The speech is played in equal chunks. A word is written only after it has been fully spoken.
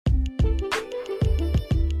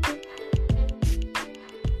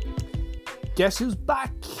Guess who's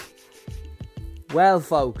back? Well,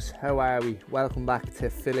 folks, how are we? Welcome back to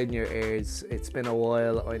Fill in Your Ears. It's been a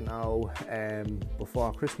while, I know.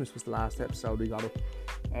 Before Christmas was the last episode we got up.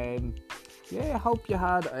 I hope you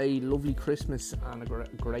had a lovely Christmas and a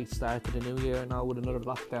great start to the new year now with another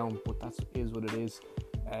lockdown, but that is what it is.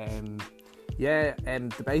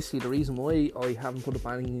 Basically the reason why I haven't put up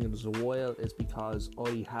anything in a while is because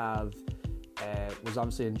I was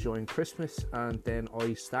obviously enjoying Christmas, and then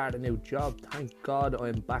I started a new job. Thank God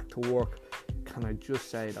I'm back to work. Can I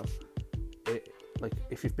just say that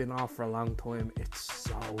if you've been off for a long time, it's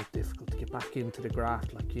so difficult to get back into the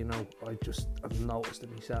graft. I've noticed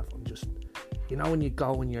it myself. I'm just, when you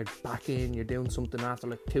go and you're back in, you're doing something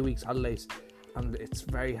after 2 weeks holidays, and it's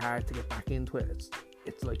very hard to get back into it.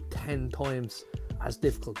 It's like 10 times as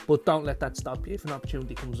difficult. But don't let that stop you. If an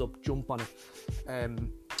opportunity comes up, jump on it.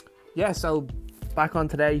 So back on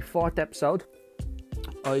today, 4th episode.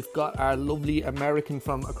 I've got our lovely American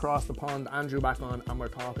from across the pond, Andrew, back on, and we're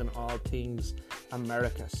talking all things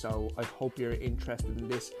America. So I hope you're interested in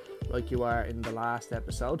this like you are in the last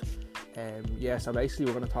episode. So basically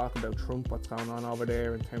we're going to talk about Trump, what's going on over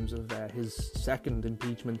there in terms of his second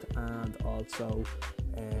impeachment, and also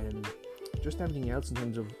just everything else in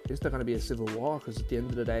terms of, is there going to be a civil war? Because at the end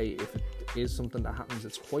of the day, if it is something that happens,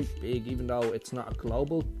 it's quite big. Even though it's not a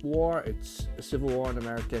global war, it's a civil war in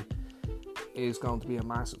America is going to be a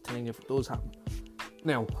massive thing if it does happen.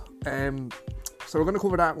 Now, so we're going to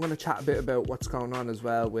cover that. We're going to chat a bit about what's going on as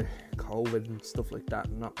well with COVID and stuff like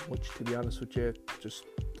that. Not much, to be honest with you, just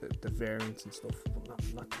the variants and stuff, but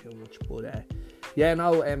not too much. But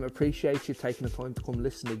appreciate you taking the time to come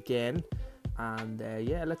listen again. And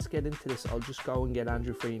let's get into this. I'll just go and get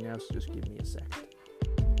Andrew for you now, so just give me a second.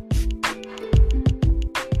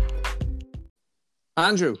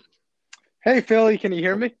 Andrew. Hey, Philly, can you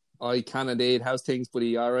hear me? I can indeed. How's things,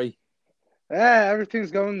 buddy? All right? Yeah,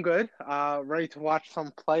 everything's going good. Ready to watch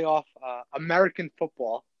some playoff American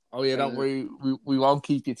football. Oh, yeah, don't worry. We won't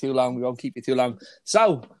keep you too long.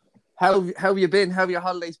 So, how have you been? How have your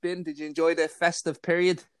holidays been? Did you enjoy the festive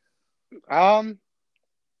period?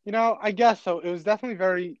 I guess so. It was definitely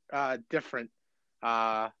very different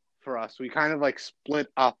for us. We kind of split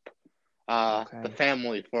up the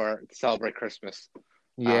family to celebrate Christmas.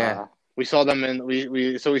 Yeah. We saw them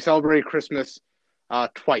we celebrated Christmas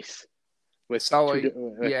twice with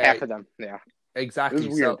half of them. Yeah, exactly. It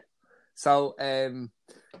was weird. So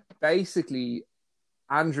basically,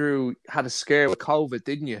 Andrew had a scare with COVID,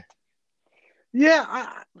 didn't you? Yeah,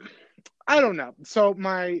 I don't know. So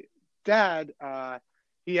my dad,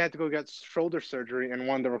 he had to go get shoulder surgery, and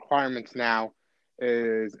one of the requirements now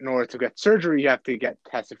is, in order to get surgery, you have to get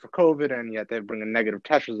tested for COVID, and you have to bring a negative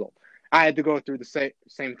test result. I had to go through the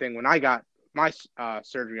same thing when I got my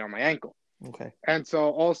surgery on my ankle. Okay. And so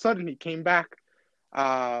all of a sudden he came back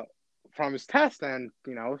from his test, and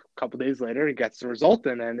a couple of days later he gets the result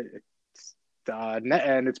in, and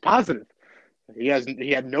it's positive. He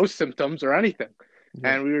had no symptoms or anything.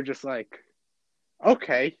 Yeah. And we were just like,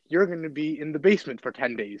 okay, you're going to be in the basement for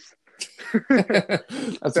 10 days.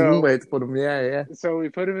 That's one way to put him. Yeah. So we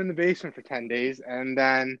put him in the basement for 10 days, and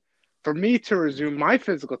then for me to resume my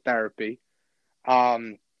physical therapy,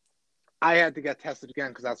 I had to get tested again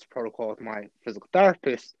because that's the protocol with my physical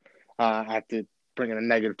therapist. I had to bring in a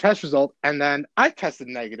negative test result, and then I tested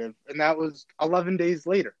negative, and that was 11 days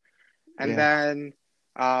later. And then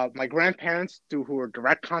my grandparents, who were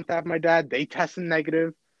direct contact with my dad, they tested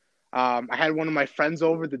negative. I had one of my friends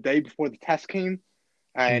over the day before the test came,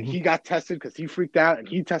 and he got tested because he freaked out, and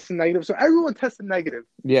he tested negative. So everyone tested negative.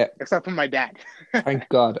 Yeah. Except for my dad. Thank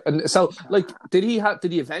God. And so, did he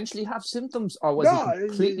eventually have symptoms, or was he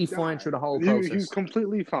completely fine through the whole process? He was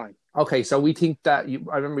completely fine. Okay, so we think that,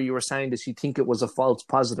 I remember you were saying this, you think it was a false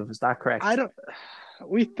positive. Is that correct?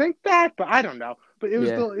 We think that, but I don't know. But it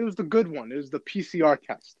was the good one. It was the PCR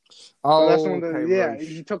test. Oh, so that's the one right.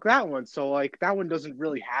 He took that one. So that one doesn't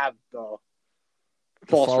really have the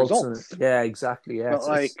false results. Yeah, exactly. Yeah,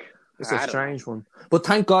 but it's a strange one. But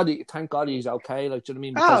thank God he's okay. Do you know what I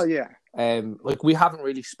mean? Because, we haven't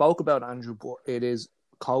really spoke about Andrew, but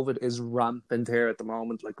COVID is rampant here at the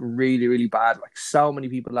moment. Really, really bad. So many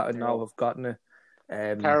people that I know have gotten it.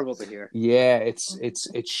 Terrible to hear. Yeah, it's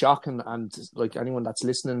shocking, and anyone that's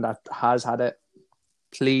listening that has had it,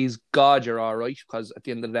 please God you're all right, because at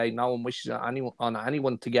the end of the day, no one wishes on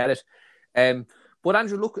anyone to get it. But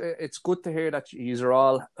Andrew, look, it's good to hear that you are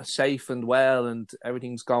all safe and well, and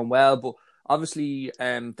everything's going well. But obviously,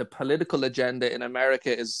 the political agenda in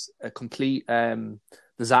America is a complete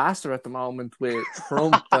disaster at the moment with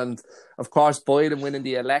Trump and, of course, Biden winning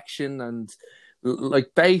the election. And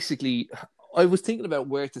basically, I was thinking about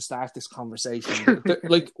where to start this conversation.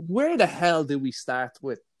 Like, where the hell do we start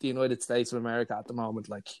with the United States of America at the moment?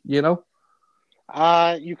 Like, you know?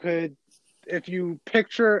 You could, if you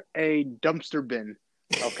picture a dumpster bin,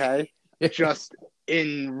 okay, just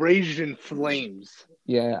enraged in flames.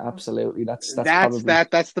 Yeah, absolutely. That's That's probably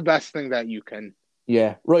that's the best thing that you can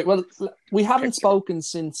yeah. Right. Well, we haven't picture. spoken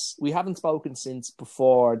since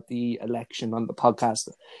before the election on the podcast.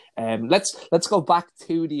 Let's go back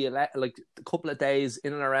to the like a couple of days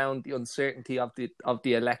in and around the uncertainty of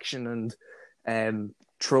the election and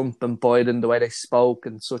Trump and Biden, the way they spoke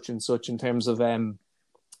and such in terms of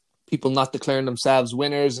people not declaring themselves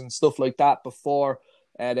winners and stuff like that before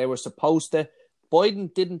they were supposed to.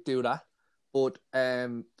 Biden didn't do that, but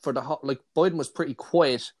for the Biden was pretty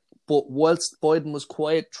quiet. But whilst Biden was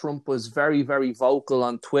quiet, Trump was very, very vocal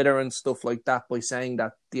on Twitter and stuff like that by saying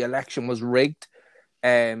that the election was rigged.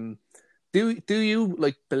 Do you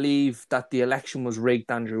like believe that the election was rigged,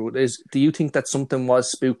 Andrew? Do you think that something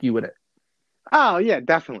was spooky with it? Oh yeah,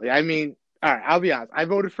 definitely. I mean, all right, I'll be honest. I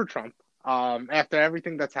voted for Trump. After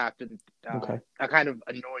everything that's happened, Okay. I'm kind of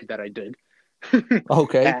annoyed that I did.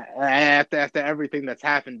 Okay. After everything that's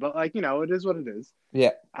happened, but like it is what it is.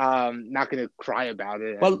 Yeah. Not gonna cry about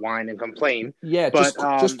it and Well, whine and complain. Yeah, but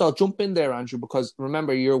I'll jump in there, Andrew, because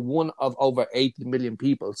remember you're one of over 80 million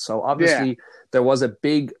people. So obviously yeah. there was a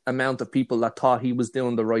big amount of people that thought he was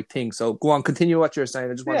doing the right thing. So go on, continue what you're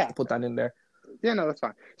saying. I just wanted to put that in there. Yeah, no, that's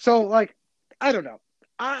fine. So like, I don't know.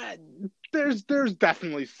 There's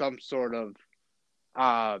definitely some sort of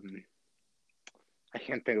I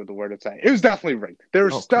can't think of the word to say. It was definitely rigged. There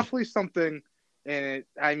was definitely something in it.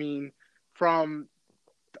 I mean, from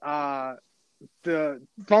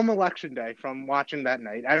election day, from watching that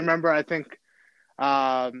night. I remember. I think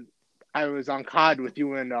I was on COD with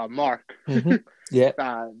you and Mark. Mm-hmm. Yeah.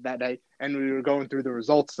 That night, and we were going through the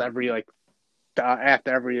results every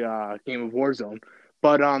after every game of Warzone.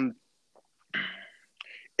 But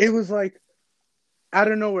it was like out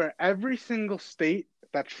of nowhere, every single state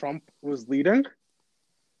that Trump was leading,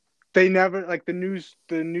 they never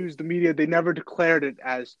the media, they never declared it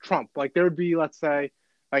as Trump. Like there would be, let's say,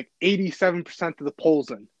 like 87% of the polls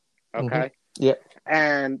in, okay? Mm-hmm. Yeah.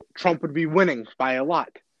 And Trump would be winning by a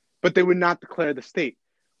lot, but they would not declare the state.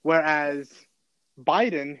 Whereas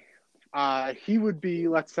Biden, he would be,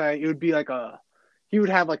 let's say, it would be he would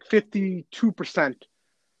have like 52%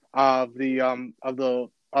 of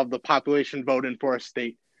the population voting for a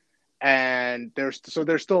state. And there's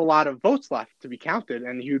still a lot of votes left to be counted,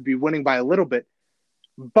 and he would be winning by a little bit,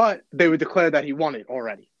 but they would declare that he won it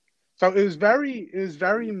already. So it was very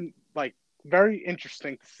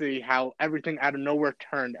interesting to see how everything out of nowhere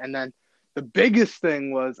turned. And then the biggest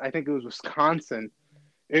thing was, I think it was Wisconsin.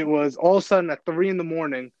 It was all of a sudden at 3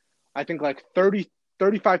 a.m, I think like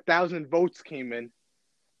 35,000 votes came in,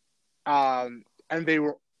 and they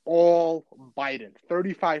were all Biden.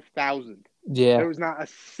 35,000. Yeah. There was not a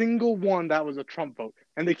single one that was a Trump vote,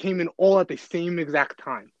 and they came in all at the same exact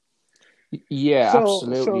time. Yeah,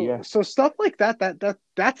 absolutely. Yeah. So stuff like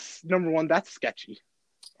that's number one. That's sketchy.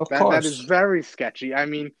 Of course. That is very sketchy. I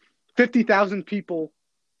mean, 50,000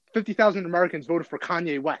 Americans voted for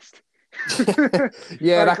Kanye West.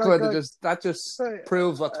 Yeah, that just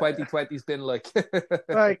proves what 2020's been like.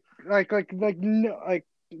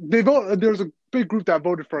 They vote. There was a big group that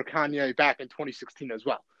voted for Kanye back in 2016 as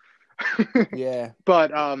well. Yeah. But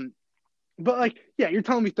you're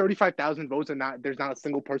telling me 35,000 votes and there's not a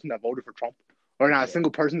single person that voted for Trump, or not a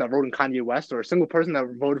single person that voted Kanye West, or a single person that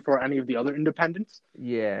voted for any of the other independents.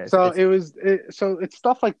 Yeah. So it's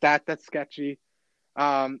stuff like that that's sketchy.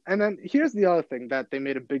 And then here's the other thing that they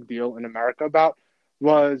made a big deal in America about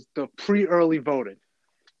was the pre-early voting.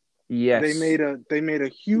 Yes. They made a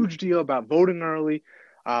huge deal about voting early,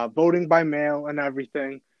 voting by mail and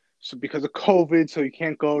everything. So because of COVID, so you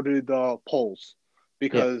can't go to the polls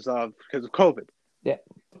because of COVID. Yeah.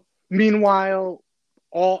 Meanwhile,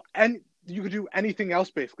 you could do anything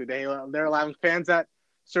else basically. They're allowing fans at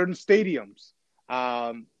certain stadiums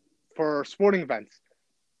for sporting events.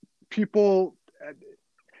 People,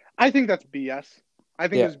 I think that's BS. I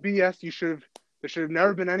think it's BS. There should have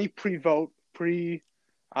never been any voting,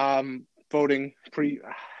 I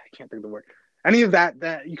can't think of the word. Any of that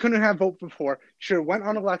you couldn't have voted before. You should have went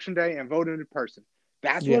on election day and voted in person.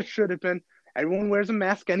 That's what should have been. Everyone wears a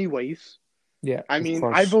mask anyways. Yeah. I mean,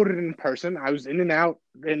 I voted in person. I was in and out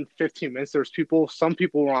in 15 minutes. There was some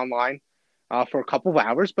people were online for a couple of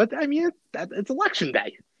hours, but I mean, it's election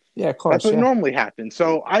day. Yeah, of course. That's what normally happens.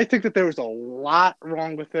 So I think that there was a lot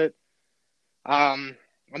wrong with it. I'm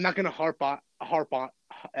not going to harp up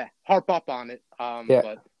on it.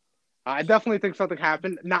 But I definitely think something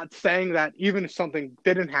happened. Not saying that even if something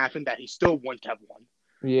didn't happen, that he still wouldn't have won.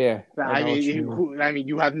 Yeah, I I know what you mean, mean. I mean,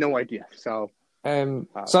 you have no idea. So,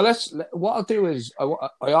 So what I'll do is, I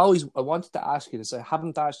wanted to ask you this. I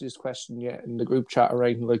haven't asked you this question yet in the group chat or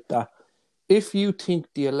anything like that. If you think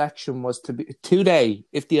the election was to be today,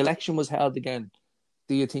 if the election was held again,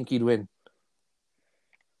 do you think he'd win?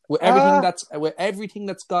 uh, With everything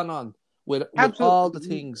that's gone on, with all the absolutely.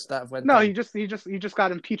 things that went No, on. he just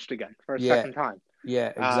got impeached again for a Yeah, second time.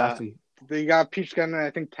 yeah, Uh, exactly. they got impeached again, and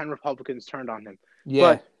I think 10 Republicans turned on him. Yeah.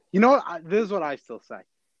 But you know what? This is what I still say.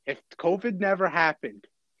 If COVID never happened,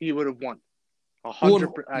 he would have won. One,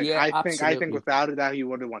 100%. yeah, I think absolutely. without a doubt he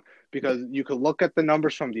would have won because you could look at the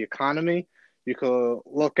numbers from the economy. You could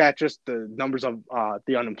look at just the numbers of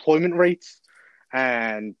the unemployment rates,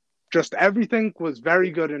 and just everything was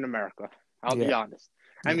very good in America. I'll be Yeah, honest.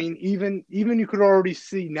 I yeah, mean, even you could already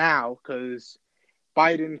see now because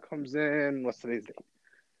Biden comes in. What's today's date?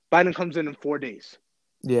 Biden comes in 4 days.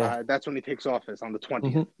 yeah. That's when he takes office on the 20th.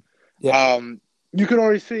 Mm-hmm. Yeah. You could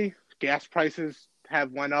already see gas prices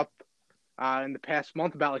have went up in the past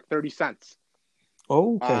month about like 30 cents.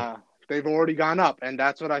 Oh, okay. They've already gone up, and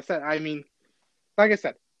that's what I said. I mean, like I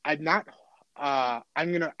said, I'm not.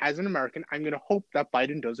 I'm gonna, as an American, I'm gonna hope that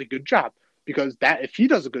Biden does a good job because that if he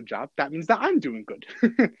does a good job, that means that I'm doing good,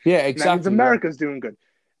 and Yeah, that means exactly. Yeah. America's doing good.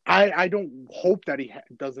 I don't hope that he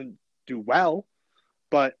doesn't do well,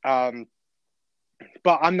 but I'm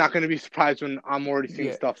not going to be surprised when I'm already seeing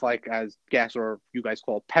Yeah. stuff like as gas or you guys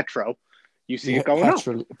call it petro. You see Yeah, it going up.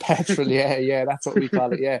 petrol, yeah, that's what we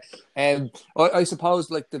call it, yeah. I suppose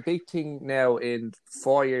like the big thing now in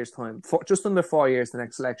 4 years' time, just under 4 years, the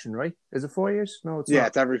next election, right? Is it 4 years? No, it's Yeah, not.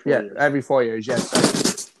 it's every four Yeah, years. every 4 years,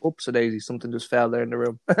 yes. Oops, a daisy, something just fell there in the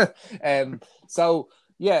room. So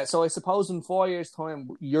yeah, so I suppose in 4 years' time,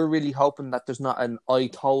 you're really hoping that there's not an "I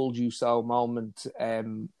told you so" moment,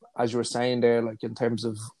 as you were saying there, like in terms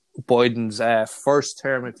of Biden's first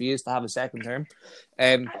term, if he is to have a second term.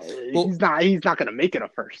 But He's not going to make it a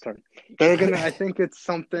first term. They're gonna. I think it's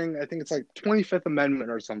something. I think it's like 25th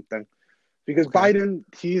Amendment or something. Because okay. Biden,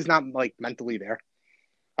 he's not like mentally there.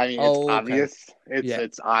 I mean, it's Oh, okay. obvious. Yeah.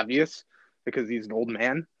 It's obvious because he's an old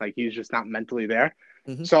man. Like he's just not mentally there.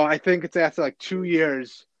 Mm-hmm. So I think it's after like 2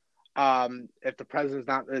 years. If the president's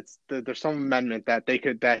not, there's some amendment that he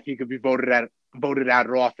could be voted out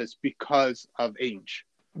of office because of age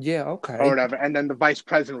Yeah. or Okay. whatever, and then the vice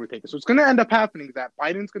president would take it. So it's going to end up happening that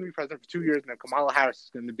Biden's going to be president for 2 years, and then Kamala Harris is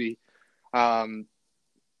going to be um,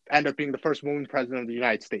 end up being the first woman president of the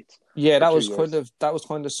United States Yeah, for that two was years.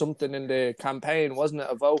 kind of something in the campaign, wasn't it?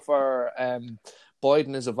 A vote for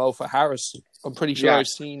Biden is a vote for Harris. I'm pretty sure I've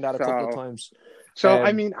Yes. seen that a couple of So, times. I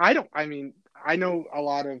Um, mean, I don't. I mean, I know a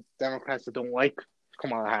lot of Democrats that don't like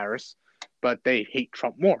Kamala Harris, but they hate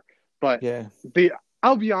Trump more. But yeah,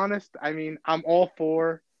 I'll be honest. I mean, I'm all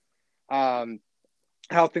for um,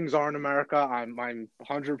 how things are in America. I'm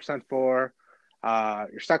 100% for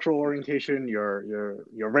your sexual orientation, your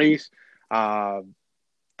race, uh,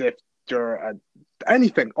 if you're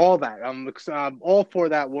anything, all that. I'm all for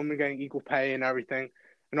that women getting equal pay and everything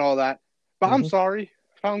and all that. But I'm mm-hmm. sorry,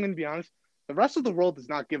 if I'm going to be honest, the rest of the world does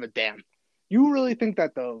not give a damn. You really think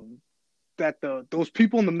that those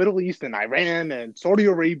people in the Middle East and Iran and Saudi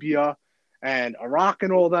Arabia and Iraq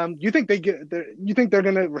and all them, you think you think they're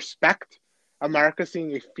going to respect America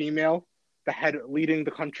seeing a female the head leading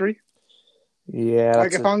the country? Yeah,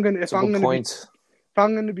 Like if I'm that's a good point. if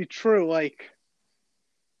I'm going to be true, like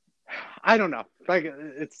I don't know. Like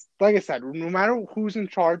it's like I said, no matter who's in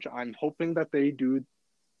charge, I'm hoping that they do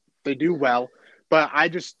well, but I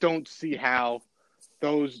just don't see how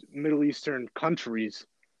those Middle Eastern countries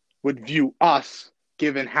would view us,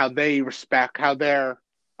 given how they respect how their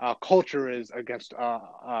culture is against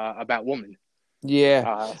about women.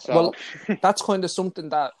 Yeah, So well, that's kind of something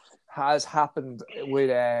that has happened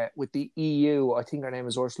with the EU. I think her name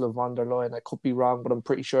is Ursula von der Leyen. I could be wrong, but I'm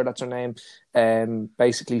pretty sure that's her name.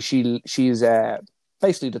 Basically, she's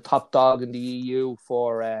basically the top dog in the EU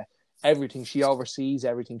for everything. She oversees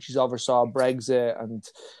everything. She's oversaw Brexit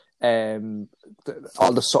and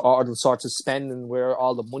all the sorts of spending where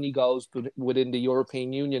all the money goes within the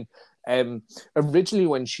European Union. Originally,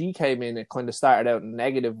 when she came in, it kind of started out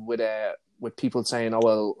negative with people saying, "Oh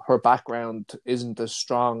well, her background isn't as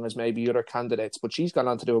strong as maybe other candidates," but she's gone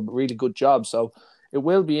on to do a really good job. So it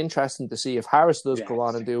will be interesting to see if Harris does go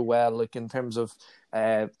on yes, and do well, like in terms of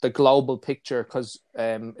the global picture, because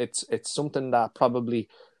it's something that probably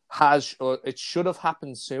it should have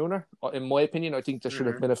happened sooner. In my opinion, I think there should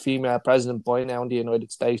have been a female president by now in the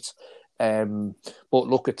United States. But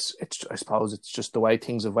look, it's I suppose it's just the way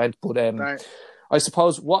things have went. But right. I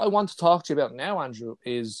suppose what I want to talk to you about now, Andrew,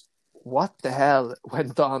 is what the hell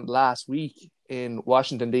went on last week in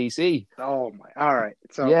Washington, D.C. Oh my! All right,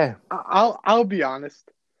 so Yeah, I'll be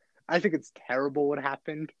honest. I think it's terrible what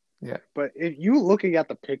happened. yeah, But if you looking at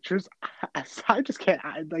the pictures, I just can't.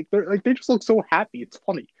 They just look so happy. It's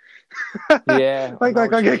funny. yeah. I know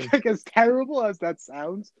what you mean. As terrible as that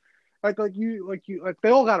sounds, they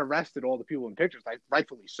all got arrested. All the people in pictures, like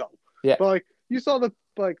rightfully so. Yeah, But like you saw the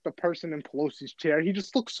person in Pelosi's chair, he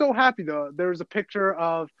just looked so happy. Though there was a picture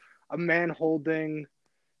of a man holding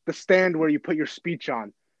the stand where you put your speech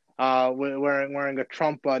on, wearing a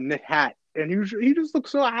Trump knit hat, and he just looked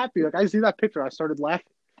so happy. Like I see that picture, I started laughing.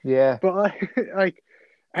 yeah, But like,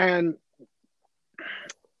 and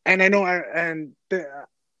and I know,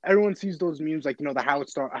 everyone sees those memes, like the how it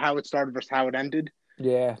started versus how it ended.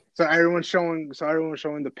 yeah, So everyone's showing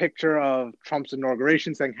the picture of Trump's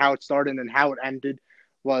inauguration, saying how it started and how it ended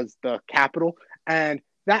was the Capitol, and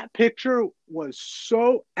that picture was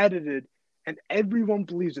so edited, and everyone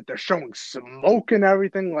believes that they're showing smoke and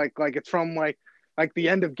everything, like it's from like the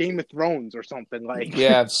end of Game of Thrones or something, like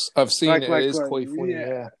yeah. I've seen it. It is like quite funny.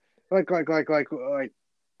 yeah, Yeah,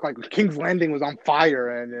 like King's Landing was on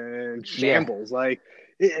fire and yeah. shambles.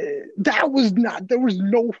 That was not. There was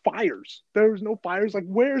no fires. There was no fires. Like,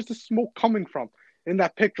 where's the smoke coming from in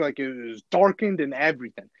that picture? Like, it was darkened and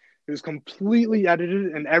everything. It was completely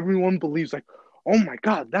edited, and everyone believes like, oh my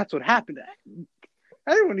god, that's what happened.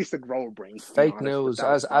 Everyone needs to grow a brain. To be Fake honest, news, if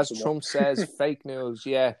that was as possible. Trump says, fake news.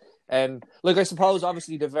 Yeah, and look, I suppose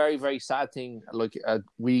obviously the very very sad thing, like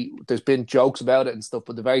there's been jokes about it and stuff,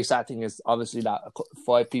 but the very sad thing is obviously that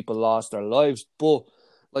 5 people lost their lives. But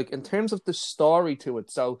like in terms of the story to it,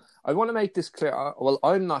 so I want to make this clear. Well,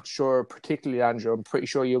 I'm not sure particularly, Andrew. I'm pretty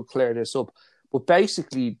sure you'll clear this up. But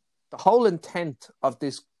basically, the whole intent of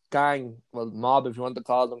this gang, well, mob, if you want to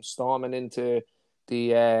call them, storming into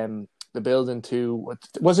the building to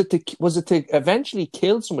was it to eventually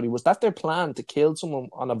kill somebody? Was that their plan, to kill someone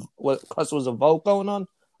because there was a vote going on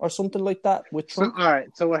or something like that with Trump? So, all right.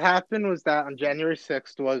 So what happened was that on January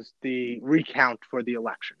 6th was the recount for the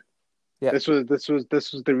election. Yeah. This was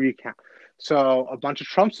the recount. So a bunch of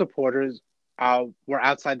Trump supporters were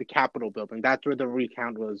outside the Capitol building. That's where the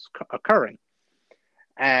recount was occurring,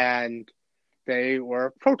 and they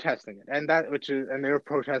were protesting it, and they were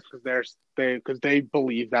protesting because they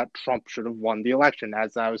believe that Trump should have won the election,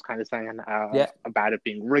 as I was kind of saying about it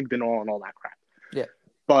being rigged and all that crap. Yeah.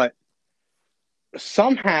 But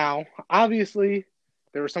somehow, obviously,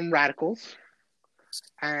 there were some radicals,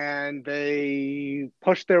 and they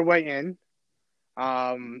pushed their way in,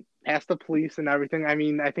 past the police and everything. I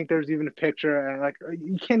mean, I think there's even a picture, and like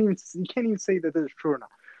you can't even say that this is true or not,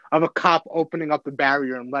 of a cop opening up the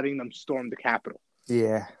barrier and letting them storm the Capitol.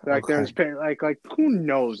 Yeah. Like okay. there's like who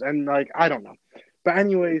knows, and like I don't know, but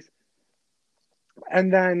anyways,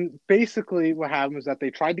 and then basically what happened was that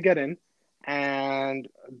they tried to get in, and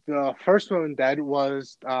the first woman dead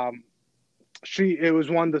was it was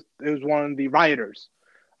one of the rioters.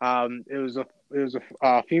 It was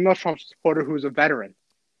a female Trump supporter who was a veteran.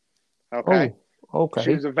 Okay. Oh, okay.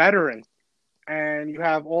 She was a veteran, and you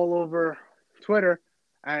have all over Twitter,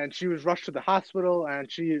 and she was rushed to the hospital,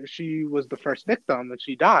 and she was the first victim, and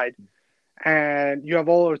she died. And you have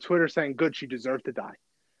all over Twitter saying, "Good, she deserved to die."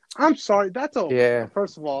 I'm sorry, that's all. Yeah.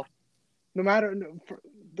 First of all, no matter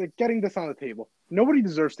getting this on the table, nobody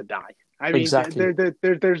deserves to die. I mean, exactly.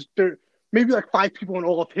 There's maybe like 5 people in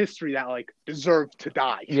all of history that like deserve to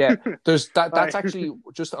die. Yeah, there's that. That's actually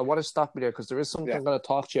just. I want to stop you there because there is something I'm going to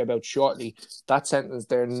talk to you about shortly. That sentence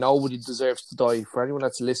there, nobody deserves to die. For anyone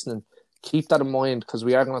that's listening, keep that in mind because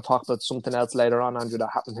we are going to talk about something else later on, Andrew,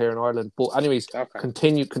 that happened here in Ireland. But anyways,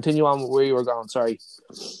 continue on where you were going. Sorry.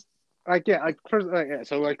 So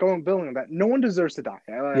going building on that, no one deserves to die.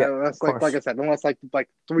 That's like I said, unless like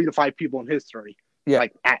 3 to 5 people in history. Yeah.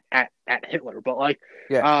 Like at Hitler, but like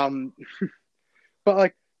yeah. But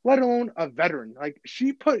like let alone a veteran. Like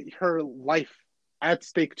she put her life at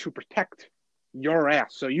stake to protect your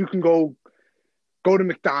ass, so you can go to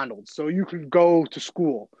McDonald's, so you can go to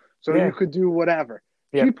school, so you could do whatever.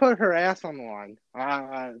 Yeah. She put her ass on the line.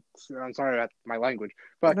 I'm sorry about my language,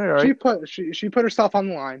 but she put herself on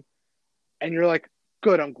the line, and you're like,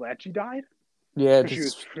 good. I'm glad she died. Yeah, she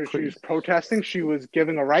was protesting. She was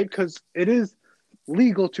giving a right because it is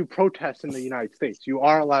legal to protest in the United States. You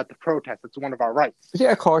are allowed to protest. It's one of our rights.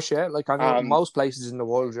 Yeah, of course, yeah. Like I know most places in the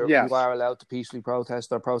world, you are allowed to peacefully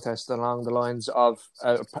protest or protest along the lines of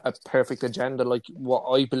a perfect agenda, like what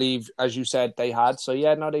I believe, as you said, they had. So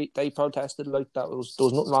yeah, no, they protested like that. There was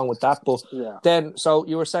nothing wrong with that. But then, so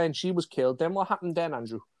you were saying she was killed. Then what happened then,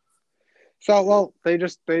 Andrew? So, well, they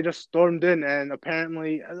just stormed in, and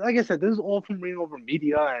apparently, like I said, this is all from reading over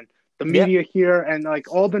media, and the Yeah. media here, and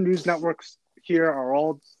like all the news networks here are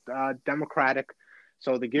all Democratic.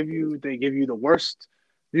 So they give you the worst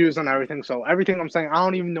views on everything. So everything I'm saying, I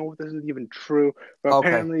don't even know if this is even true, but Okay.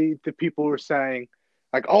 apparently the people were saying,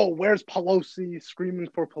 like, oh, where's Pelosi? Screaming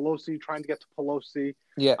for Pelosi, trying to get to Pelosi.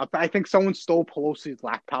 Yeah. I think someone stole Pelosi's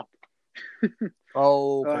laptop. Okay.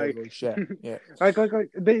 Like, Right. Yeah. Yeah.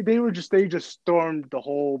 they just stormed the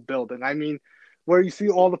whole building. I mean, where you see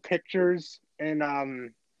all the pictures in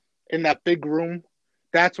that big room,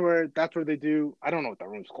 that's where they do. I don't know what that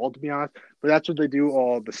room's called, to be honest, but that's where they do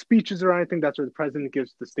all the speeches or anything. That's where the president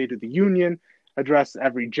gives the State of the Union address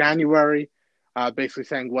every January, basically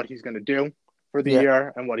saying what he's going to do for the Yeah.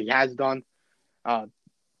 year and what he has done. Uh,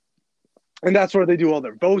 and that's where they do all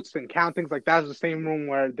their votes and count things. Like that's the same room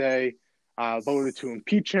where they voted to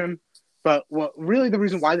impeach him. But what really the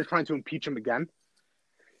reason why they're trying to impeach him again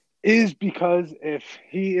is because if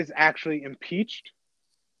he is actually impeached,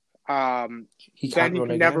 He then can't he run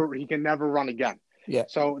can again. never run again. Yeah.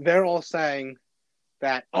 So they're all saying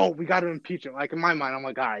that, oh, we got to impeach him. Like in my mind, I'm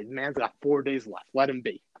like, all right, man's got 4 days left. Let him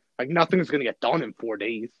be. Like nothing's gonna get done in 4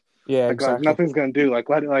 days. Yeah. Like Exactly. nothing's gonna do.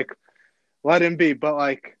 Let him be. But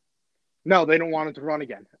like no, they don't want him to run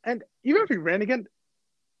again. And even if he ran again,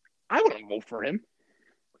 I wouldn't vote for him.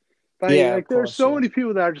 Yeah. Of There's course. so Yeah. many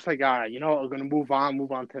people that are just like, all right, we're gonna move on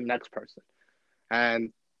to the next person.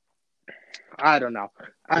 And I don't know.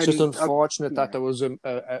 It's just And unfortunate that yeah. there was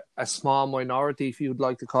a small minority, if you'd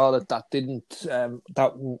like to call it, that didn't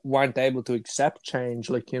weren't able to accept change.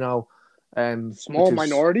 Like which Small is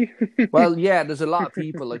minority. well, yeah. There's a lot of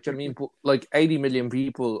people. Like do you know what I mean, but like 80 million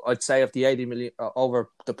people. I'd say of the 80 million over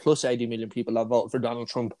the plus 80 million people that voted for Donald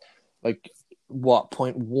Trump, like what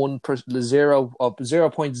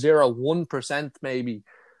 0.01% maybe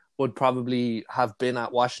would probably have been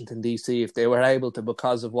at Washington DC if they were able to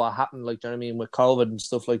because of what happened, like do you know what I mean, with COVID and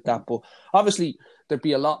stuff like that. But obviously there'd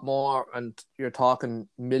be a lot more, and you're talking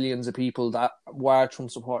millions of people that were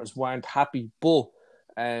Trump supporters weren't happy. But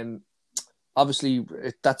um, obviously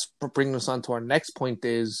that's bringing us on to our next point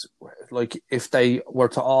is like if they were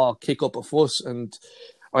to all kick up a fuss, and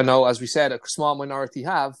I know as we said a small minority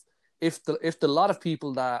have, if the lot of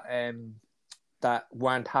people that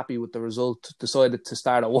weren't happy with the result decided to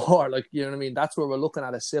start a war. Like you know what I mean. That's where we're looking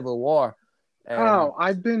at a civil war. Um, Oh,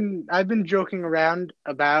 I've been joking around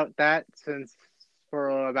about that since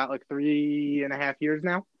for about like 3.5 years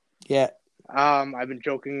now. yeah, I've been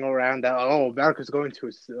joking around that America's going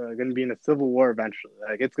to be in a civil war eventually.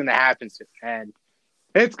 Like it's going to happen soon, and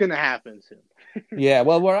it's going to happen soon. yeah.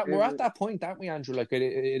 Well, we're at that point, aren't we, Andrew? Like it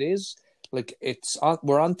is like it's on,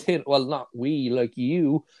 we're on tin. Well, not we, like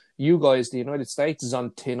you guys. The United States is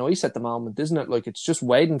on thin ice at the moment, isn't it? Like it's just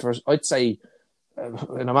waiting for. I'd say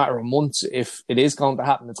in a matter of months, if it is going to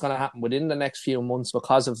happen, it's going to happen within the next few months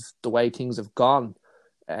because of the way things have gone.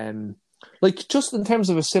 Um, like just in terms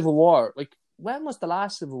of a civil war, like when was the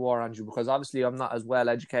last civil war, Andrew? Because obviously I'm not as well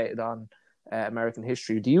educated on American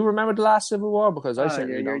history. Do you remember the last civil war? Because I You're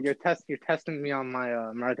certainly you're don't. you're testing me on my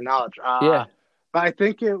American knowledge. Yeah. But I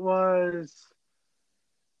think it was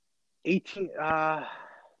 18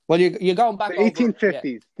 Well, you're going back the over. Yeah.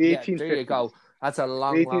 1850s, the Yeah. There you 1850s, go. That's a the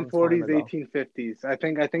long, long time 1840s, ago. 1850s. I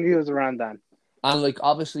think he was around then. And like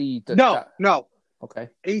obviously No, that. no, Okay.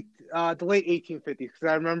 the late 1850s because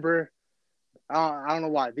I remember. I don't know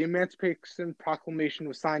why. The Emancipation Proclamation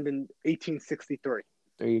was signed in 1863.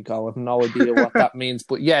 There you go. I have no idea what that means,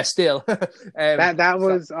 but yeah, still. That So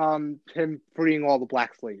was him freeing all the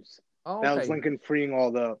black slaves. That was okay. Lincoln freeing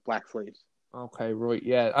all the black slaves. Okay, right,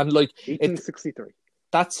 yeah, and like it, 1863.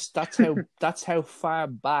 that's how far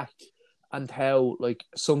back and how like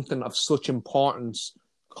something of such importance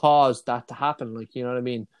caused that to happen. Like you know what I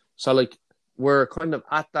mean. So like we're kind of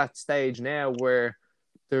at that stage now where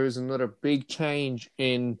there is another big change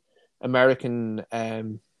in American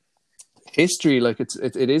history. Like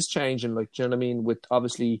it is changing. Like do you know what I mean? With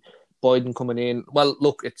obviously Biden coming in. Well,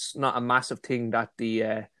 look, it's not a massive thing that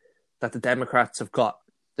the Democrats have got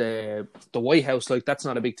the White House. Like that's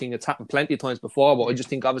not a big thing. It's happened plenty of times before, but I just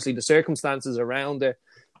think obviously the circumstances around the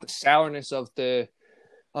sourness of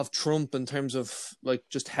Trump in terms of like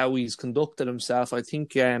just how he's conducted himself. I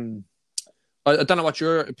think I don't know what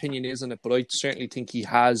your opinion is on it, but I certainly think he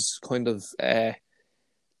has kind of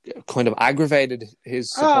aggravated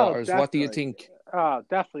his Oh, supporters. What do you definitely. think? Oh,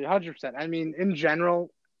 definitely, 100%. I mean, in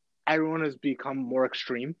general, everyone has become more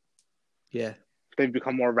extreme. Yeah, They've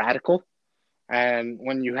become more radical. And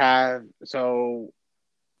when you have, so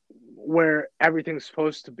where everything's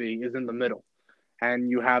supposed to be is in the middle. and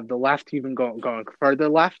you have the left even going further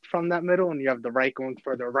left from that middle, and you have the right going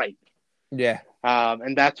further right. Yeah.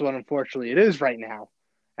 And that's what unfortunately it is right now.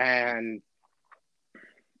 And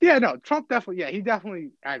yeah, no, Trump definitely, yeah, he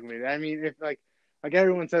definitely aggravated. I mean, if like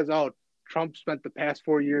everyone says, oh, Trump spent the past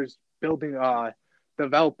 4 years building,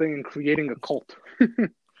 developing and creating a cult.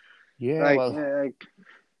 Yeah, like, well, yeah, like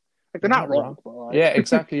they're you're not not wrong, wrong. but like Yeah,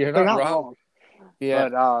 exactly. You're they're not not wrong. wrong. Yeah.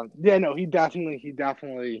 But yeah, no, he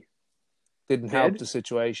definitely Didn't help did. the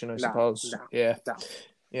situation, I No, suppose. no, Yeah. no.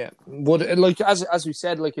 Yeah. But like as we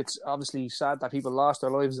said, like it's obviously sad that people lost their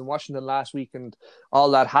lives in Washington last week and all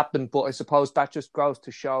that happened. But I suppose that just goes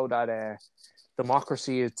to show that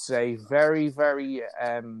democracy, it's a very, very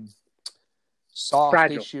soft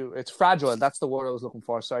Fragile. issue. It's fragile. That's the word I was looking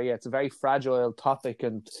for. Sorry, yeah, it's a very fragile topic,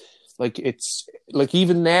 and like it's like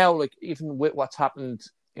even now, like even with what's happened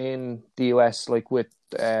in the US, like with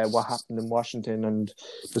what happened in Washington, and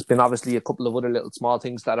there's been obviously a couple of other little small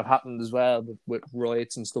things that have happened as well with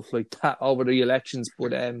riots and stuff like that over the elections,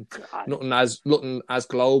 but God. nothing as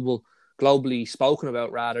globally spoken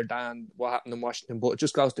about rather than what happened in Washington. But it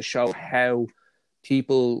just goes to show how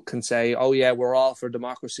people can say, "Oh yeah, we're all for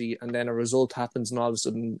democracy," and then a result happens, and all of a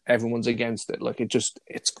sudden everyone's against it. Like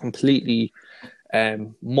it's completely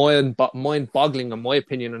mind-boggling in my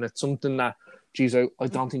opinion, and it's something that, geez, I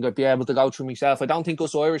don't think I'd be able to go through myself. I don't think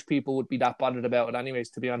us Irish people would be that bothered about it, anyways.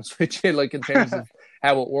 To be honest with you, like in terms of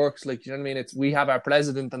how it works, like you know what I mean. It's we have our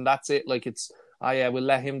president, and that's it. Like it's yeah, we'll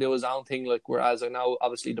let him do his own thing. Like whereas I know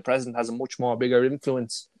obviously the president has a much more bigger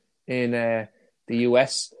influence in the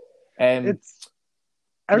US. It's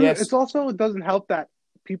Yes. it's also, it doesn't help that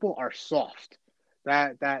people are soft.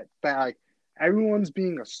 That like everyone's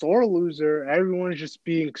being a sore loser. Everyone's just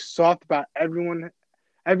being soft about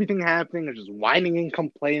everything happening, and just whining and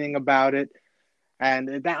complaining about it. And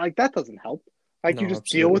that doesn't help. Like you No, just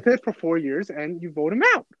deal absolutely. with it for 4 years and you vote him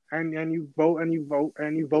out, and you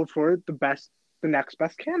vote for the next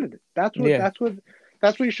best candidate. Yeah.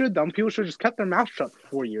 That's what you should have done. People should have just kept their mouth shut for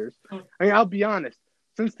 4 years. I mean, I'll be honest.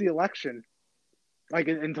 Since the election, like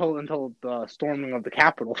until the storming of the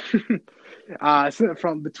Capitol,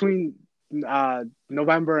 from between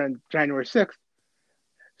November and January 6th,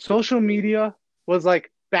 social media was like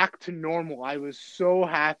back to normal. I was so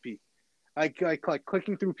happy, like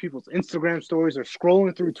clicking through people's Instagram stories or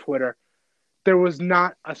scrolling through Twitter. There was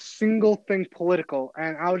not a single thing political,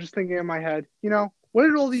 and I was just thinking in my head, where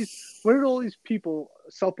did all these people,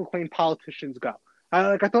 self-proclaimed politicians, go?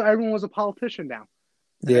 I thought everyone was a politician now.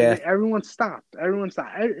 Yeah. Everyone stopped. Everyone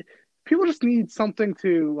stopped. People just need something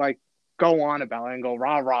to like go on about and go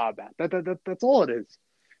rah rah about. That's all it is.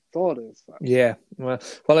 That's all it is. So. Yeah. Well,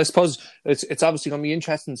 I suppose it's obviously going to be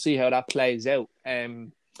interesting to see how that plays out.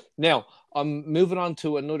 Now I'm moving on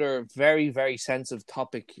to another very, very sensitive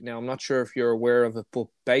topic. Now I'm not sure if you're aware of it, but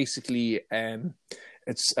basically,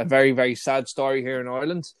 it's a very, very sad story here in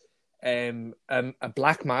Ireland. A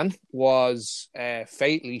black man was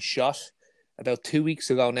fatally shot about 2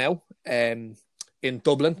 weeks ago now, in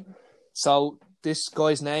Dublin. So this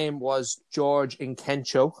guy's name was George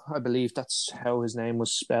Inkencho. I believe that's how his name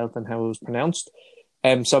was spelled and how it was pronounced.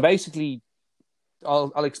 So basically,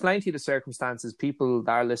 I'll explain to you the circumstances. People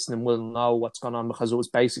that are listening will know what's going on because it was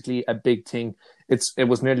basically a big thing. It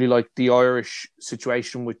was nearly like the Irish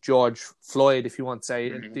situation with George Floyd, if you want to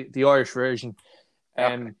say the Irish version.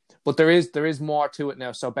 Okay. But there is more to it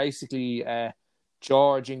now. So basically,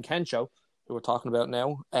 George Inkencho, who we're talking about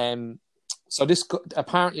now, so this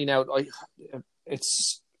apparently now,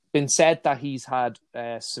 it's been said that he's had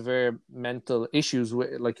severe mental issues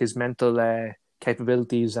with like his mental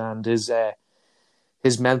capabilities and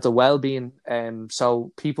his mental well-being.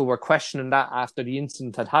 So people were questioning that after the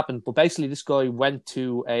incident had happened. But basically, this guy went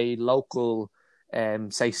to a local,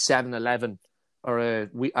 say 7-Eleven, or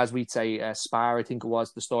as we'd say, a Spar, I think it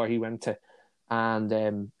was the store he went to.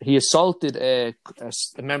 And he assaulted a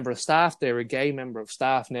member of staff there, a gay member of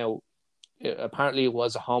staff. Now, apparently it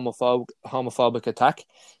was a homophobic attack.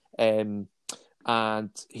 And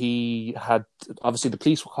he had, obviously the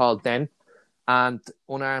police were called then, and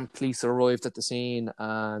unarmed police arrived at the scene,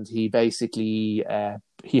 and he basically,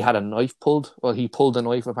 he had a knife pulled. Well, he pulled a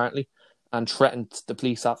knife apparently and threatened the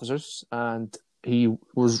police officers, and he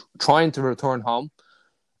was trying to return home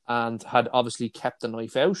and had obviously kept the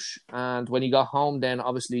knife out. And when he got home, then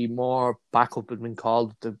obviously more backup had been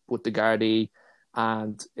called with the Gardaí,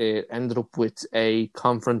 and it ended up with a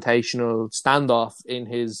confrontational standoff in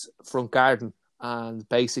his front garden. And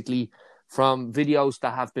basically, from videos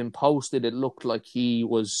that have been posted, it looked like he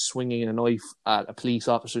was swinging a knife at a police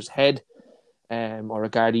officer's head, or a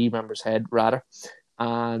Gardaí member's head, rather.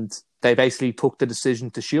 And they basically took the decision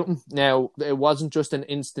to shoot him. Now, it wasn't just an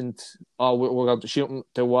instant, oh, we're going to shoot him.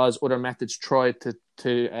 There was other methods tried to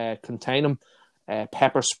contain him.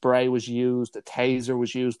 Pepper spray was used, a taser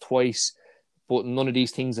was used twice, but none of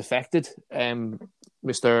these things affected Mr.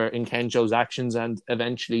 Nkenjo's actions, and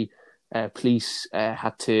eventually police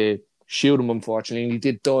had to shoot him, unfortunately, and he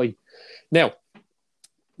did die. Now,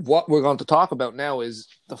 what we're going to talk about now is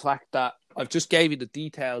the fact that I've just gave you the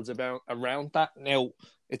details around that. Now,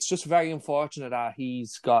 it's just very unfortunate that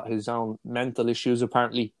he's got his own mental issues,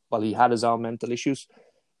 apparently. Well, he had his own mental issues.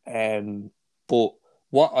 But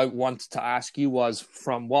what I wanted to ask you was,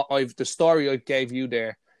 from the story I gave you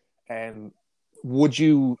there, would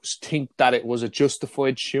you think that it was a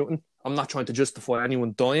justified shooting? I'm not trying to justify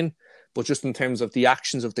anyone dying, but just in terms of the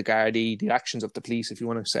actions of the Gardaí, the actions of the police, if you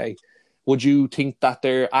want to say, would you think that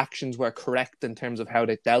their actions were correct in terms of how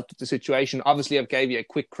they dealt with the situation? Obviously, I've gave you a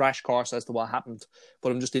quick crash course as to what happened,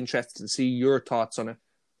 but I'm just interested to see your thoughts on it.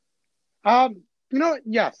 You know what?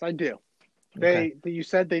 Yes, I do. You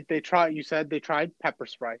said they tried. You said they tried pepper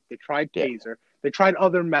spray. They tried taser. Yeah. They tried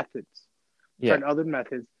other methods. He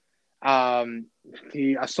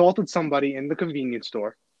assaulted somebody in the convenience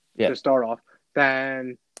store to start off.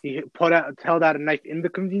 Then he held out a knife in the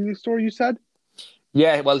convenience store. You said.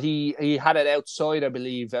 Yeah, well, he had it outside, I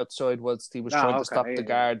believe. Outside whilst he was trying to stop the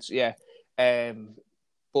guards. Yeah.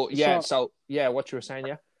 But yeah, so what you were saying,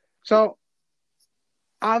 yeah. So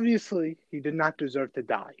obviously, he did not deserve to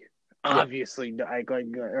die. Obviously, like I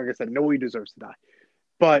said, no, he deserves to die.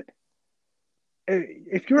 But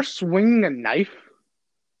if you're swinging a knife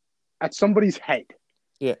at somebody's head,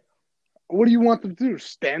 what do you want them to do?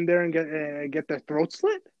 Stand there and get their throat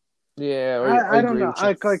slit? Yeah, I don't know.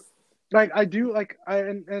 I do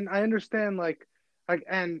and I understand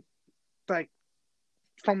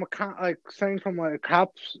from a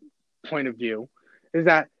cop's point of view is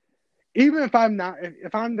that even if I'm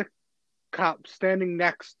the cop standing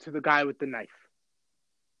next to the guy with the knife,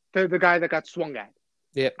 the guy that got swung at,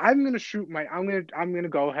 I'm gonna shoot I'm gonna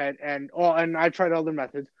go ahead and I tried other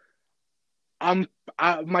methods.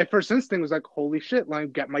 My first instinct was like, holy shit, let me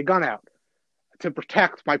get my gun out to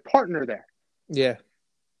protect my partner there. Yeah.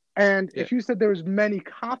 And if you said there was many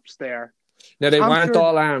cops there, no, they weren't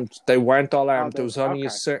all armed. There was only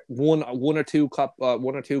one or two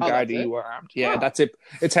Gardaí were armed. Yeah, that's it.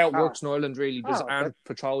 It's how it works in Ireland, really. There's armed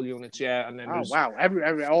patrol units, and then there's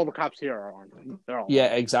all the cops here are armed. They're all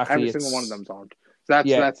armed. Exactly. Every single one of them's armed. So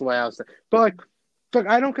that's the way I was saying. But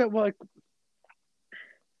I don't get you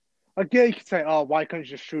could say, oh, why couldn't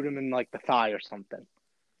you just shoot him in the thigh or something?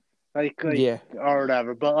 Or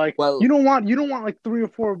whatever, but you don't want 3 or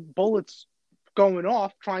 4 bullets going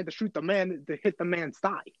off trying to shoot the man to hit the man's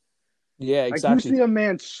thigh. Yeah, exactly. You see a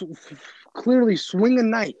man clearly swing a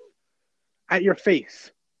knife at your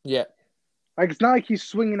face. Yeah, it's not like he's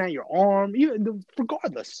swinging at your arm, even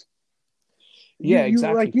regardless. Yeah,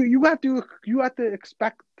 exactly. You have to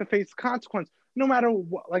expect to face consequence, no matter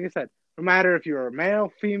what. Like I said, no matter if you're a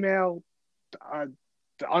male, female,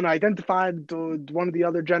 unidentified, one of the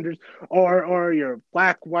other genders, or you're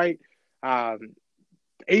black, white,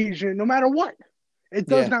 Asian, no matter what. It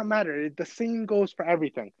does not matter. The same goes for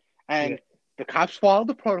everything. And the cops followed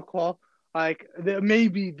the protocol.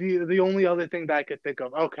 Maybe the only other thing that I could think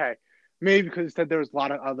of, maybe because it said there was a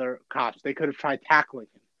lot of other cops, they could have tried tackling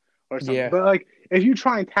him or something. Yeah. But if you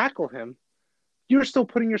try and tackle him, you're still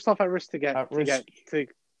putting yourself at risk to get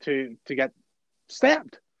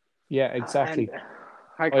stabbed. Yeah, exactly.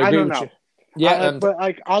 I don't know. Yeah, but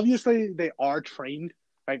obviously they are trained.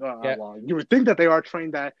 Well, you would think that they are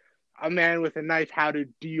trained that a man with a knife, how to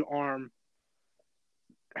de-arm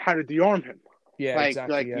him. Yeah,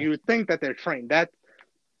 exactly. You would think that they're trained.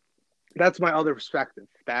 That's my other perspective.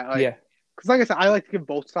 Because like I said, I like to give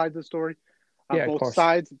both sides of the story. Both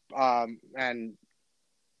sides. And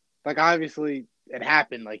obviously it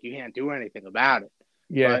happened. You can't do anything about it.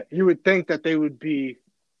 Yeah. But you would think that they would be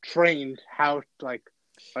trained how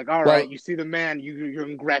all right, you see the man, you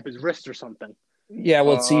can grab his wrist or something. Yeah,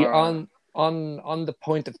 well, see, on the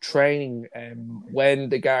point of training,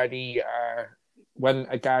 when a Gardaí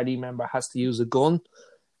member has to use a gun,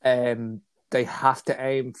 they have to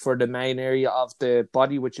aim for the main area of the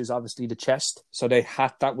body, which is obviously the chest. So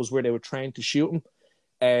that was where they were trained to shoot him.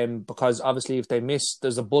 Because obviously if they miss,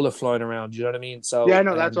 there's a bullet flying around. You know what I mean? So yeah,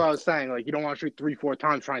 no, that's what I was saying. You don't want to shoot 3-4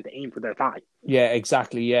 times trying to aim for their thigh. Yeah,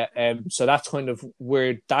 exactly. Yeah. So that's kind of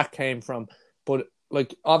where that came from. But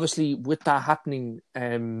obviously with that happening,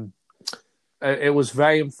 it was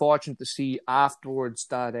very unfortunate to see afterwards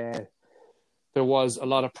that there was a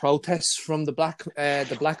lot of protests from the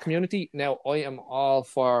black community. Now, I am all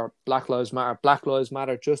for Black Lives Matter. Black Lives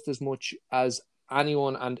Matter just as much as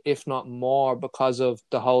anyone, and if not more, because of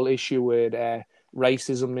the whole issue with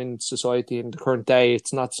racism in society in the current day.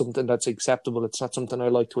 It's not something that's acceptable. It's not something I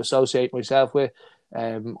like to associate myself with.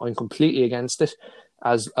 I'm completely against it,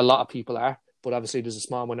 as a lot of people are. But obviously, there's a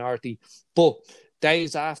small minority. But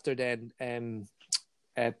days after then,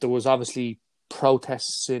 there was obviously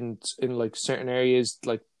protests in like certain areas.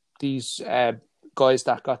 Like these guys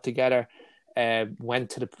that got together went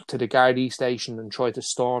to the Gardaí station and tried to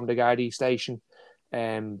storm the Gardaí station.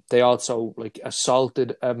 They also like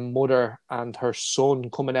assaulted a mother and her son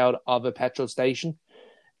coming out of a petrol station.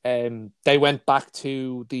 They went back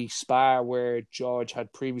to the spa where George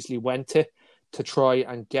had previously went to try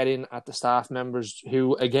and get in at the staff members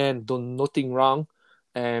who, again, done nothing wrong.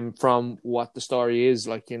 From what the story is,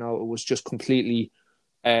 like, you know, it was just completely,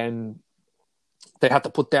 they had to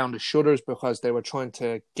put down the shutters because they were trying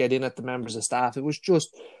to get in at the members of staff. It was just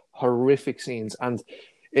horrific scenes, and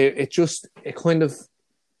it kind of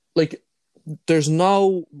like, there's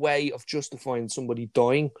no way of justifying somebody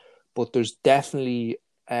dying, but there's definitely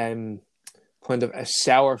kind of a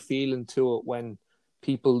sour feeling to it when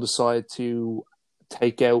people decide to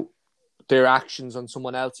take out their actions on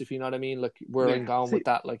someone else, if you know what I mean. Like, where I'm going with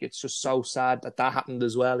that, like, it's just so sad that happened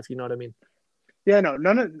as well, if you know what I mean. Yeah, no,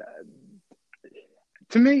 none of,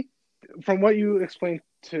 to me, from what you explained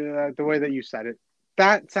to the way that you said it,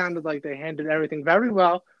 that sounded like they handled everything very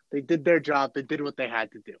well. They did their job. They did what they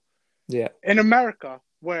had to do. Yeah. In America,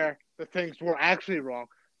 where the things were actually wrong,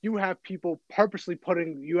 you have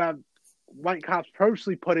white cops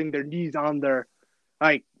purposely putting their knees on their,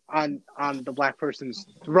 like, on the black person's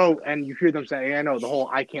throat, and you hear them say, I know, the whole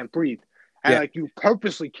 "I can't breathe," and like, you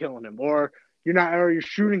purposely killing him, or you're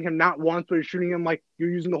shooting him not once, but you're shooting him like you're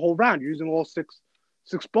using the whole round, you're using all six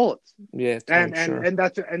bullets. Yeah, and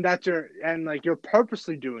that's you're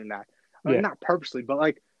purposely doing that. Not purposely, but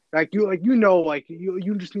like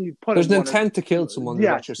you just need to put. There's an intent to kill someone.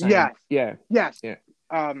 Yes, what you're saying. Yes.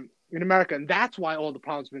 In America, and that's why all the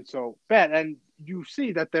problems have been so bad. And you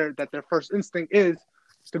see that their first instinct is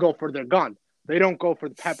to go for their gun. They don't go for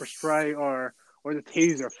the pepper spray or the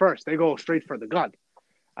taser first. They go straight for the gun.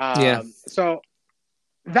 So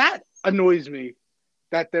that annoys me,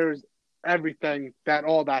 that there's everything that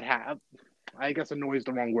all that have. I guess annoys is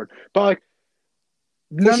the wrong word, but like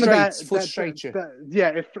none of that frustrates you.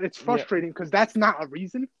 It's frustrating because that's not a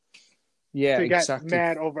reason. To get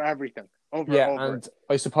mad over everything. Over. And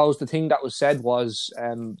I suppose the thing that was said was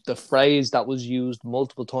the phrase that was used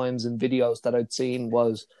multiple times in videos that I'd seen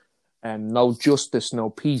was no justice, no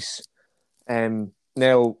peace.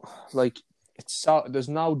 Now, like, there's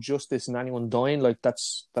no justice in anyone dying. Like,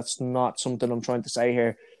 that's not something I'm trying to say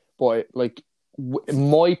here. But like,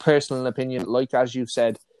 my personal opinion, like as you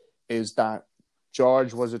said, is that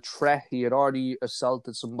George was a threat. He had already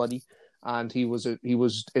assaulted somebody, and he was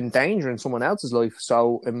endangering someone else's life.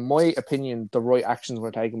 So, in my opinion, the right actions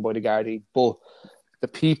were taken by the Gardaí. But the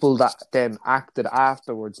people that then acted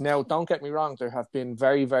afterwards. Now, don't get me wrong, there have been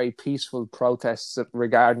very, very peaceful protests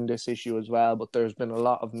regarding this issue as well, but there's been a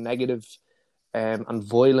lot of negative and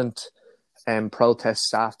violent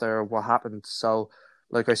protests after what happened. So,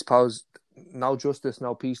 like, I suppose no justice,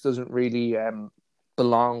 no peace doesn't really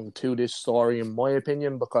belong to this story, in my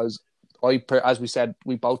opinion, because as we said,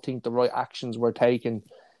 we both think the right actions were taken,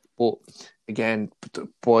 but again,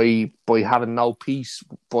 by having no peace,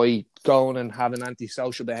 by going and having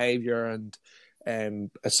antisocial behaviour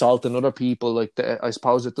and assaulting other people, like, I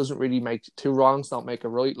suppose it doesn't really make two wrongs don't make a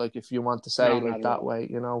right, like, if you want to say that way,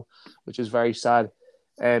 you know, which is very sad.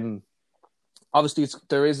 Obviously,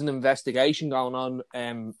 there is an investigation going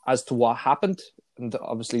on as to what happened, and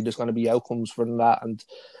obviously there's going to be outcomes from that. And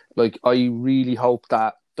like, I really hope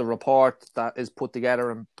that the report that is put together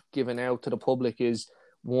and given out to the public is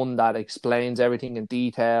one that explains everything in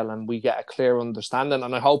detail, and we get a clear understanding.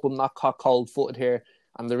 And I hope I'm not caught cold-footed here,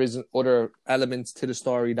 and there isn't other elements to the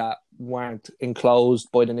story that weren't enclosed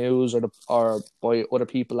by the news or by other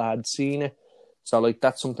people that had seen it. So, like,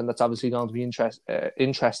 that's something that's obviously going to be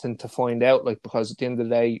interesting to find out, like, because at the end of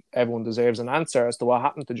the day, everyone deserves an answer as to what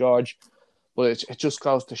happened to George. But it just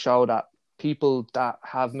goes to show that people that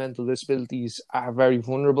have mental disabilities are very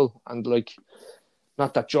vulnerable, and, like,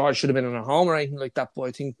 not that George should have been in a home or anything like that, but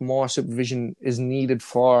I think more supervision is needed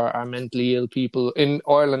for our mentally ill people in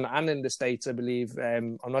Ireland and in the States, I believe.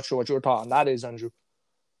 I'm not sure what your thought on that is, Andrew.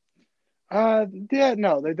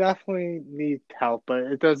 They definitely need help, but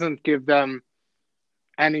it doesn't give them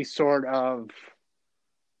any sort of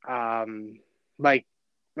they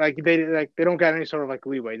don't get any sort of like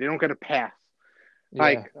leeway. They don't get a pass.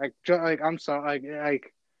 Yeah, Like I'm sorry,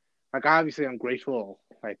 like obviously I'm grateful,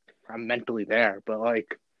 like I'm mentally there, but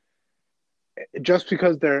like just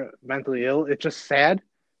because they're mentally ill, it's just sad.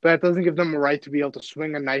 But it doesn't give them a right to be able to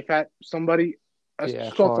swing a knife at somebody, yeah, of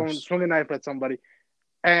assault someone, course. swing a knife at somebody,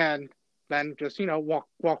 and then just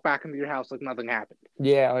walk back into your house like nothing happened.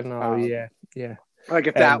 Yeah, I know. Um, Yeah, yeah. like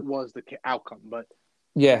if that Um, was the outcome, but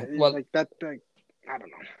yeah. Well, like that, like, I don't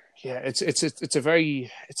know. yeah. It's a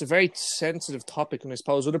very sensitive topic, and I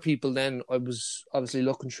suppose other people. Then I was obviously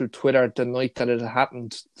looking through Twitter the night that it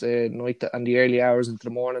happened, the night that, and the early hours into the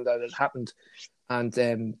morning that it happened,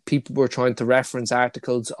 and people were trying to reference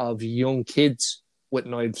articles of young kids with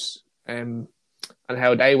knives, and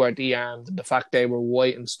how they were de-armed and the fact they were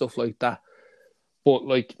white and stuff like that. But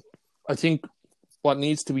like, I think what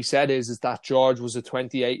needs to be said is that George was a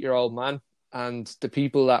 28-year-old man, and the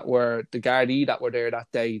people that were the Gardaí that were there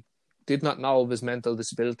that day did not know of his mental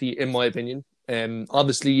disability, in my opinion.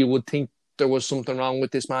 Obviously, you would think there was something wrong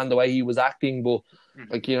with this man the way he was acting, but Mhm.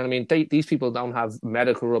 like, you know what I mean. These people don't have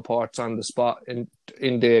medical reports on the spot in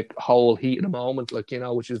the whole heat of the moment, like, you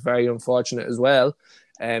know, which is very unfortunate as well.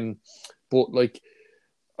 But like,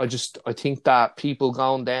 I think that people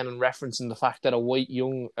going down and referencing the fact that a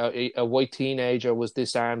white teenager was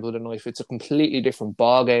disarmed with a knife, it's a completely different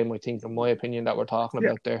ball game. I think, in my opinion, that we're talking Yeah,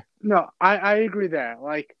 about there. no, I agree there.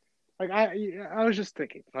 Like I was just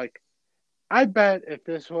thinking, like I bet if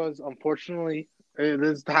this was unfortunately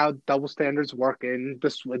this is how double standards work in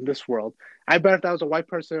this world. I bet if that was a white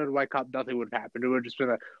person or a white cop, nothing would have happened. It would have just been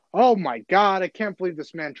like, oh my God, I can't believe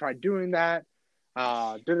this man tried doing that,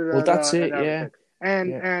 da da Well, da that's da, it. and Yeah, everything. And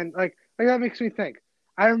yeah, that makes me think.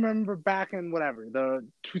 I remember back in whatever the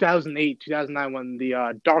 2008, 2009 when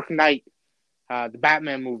the Dark Knight, the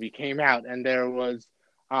Batman movie came out, and there was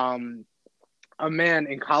um a man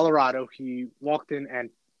in Colorado. He walked in and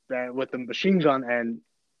with a machine gun and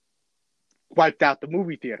wiped out the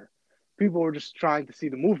movie theater. People were just trying to see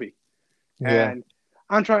the movie, yeah, and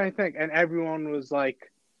I'm trying to think, and everyone was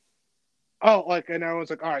like, "Oh, like," and everyone's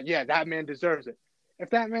like, "All right, yeah, that man deserves it." If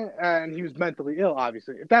that man, and he was mentally ill,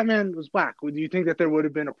 obviously. If that man was black, would you think that there would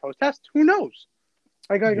have been a protest? Who knows?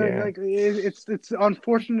 yeah, It's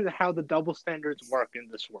unfortunate how the double standards work in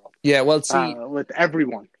this world. yeah. Well, see, With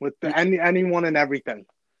everyone, with anyone and everything.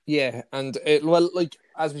 yeah, and like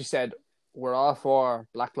as we said, we're all for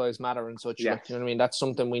Black Lives Matter and such. Like, you Yes, know what I mean? That's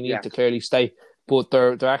something we need to yes. clearly state. But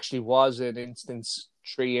there actually was an instance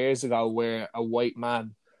 3 years ago where a white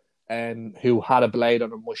man, who had a blade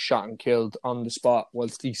on him, was shot and killed on the spot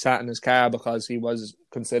whilst he sat in his car because he was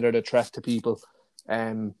considered a threat to people.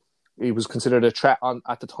 Um, he was considered a threat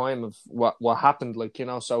at the time of what happened. Like, you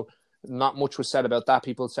know, so not much was said about that.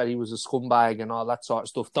 People said he was a scumbag and all that sort of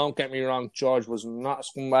stuff. Don't get me wrong, George was not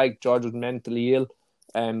a scumbag. George was mentally ill.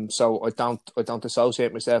 So I don't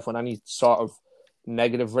associate myself with any sort of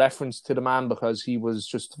negative reference to the man because he was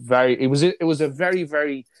just it was a very,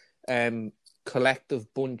 very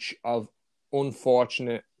collective bunch of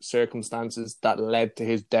unfortunate circumstances that led to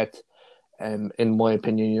his death, in my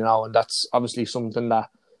opinion, you know, and that's obviously something that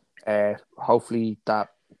hopefully that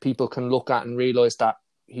people can look at and realize that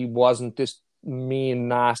he wasn't this mean,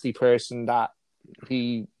 nasty person that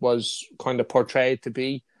he was kind of portrayed to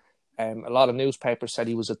be. A lot of newspapers said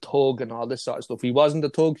he was a thug and all this sort of stuff. He wasn't a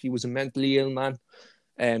thug. He was a mentally ill man.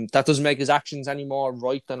 That doesn't make his actions any more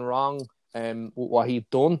right than wrong, with what he'd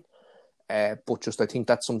done. But just I think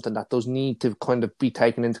that's something that does need to kind of be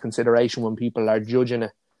taken into consideration when people are judging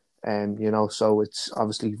it. You know, so it's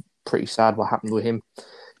obviously pretty sad what happened with him.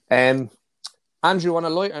 Um, Andrew, on a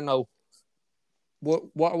lighter note,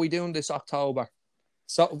 what are we doing this October?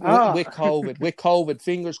 So Oh, with COVID,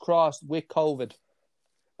 fingers crossed, with COVID.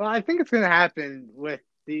 well, I think it's going to happen with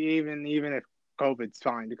the even if COVID's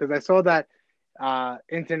fine because I saw that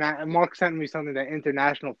internet. Mark sent me something that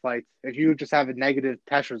international flights, if you just have a negative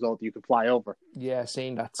test result, you can fly over. Yeah,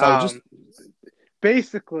 seeing that. So just Um,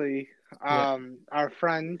 basically, yeah, our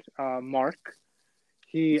friend Mark,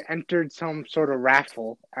 he entered some sort of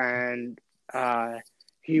raffle and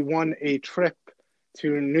he won a trip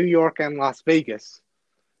to New York and Las Vegas.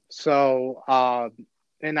 So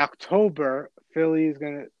in October, Philly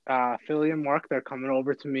and Mark they're coming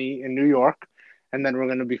over to me in New York, and then we're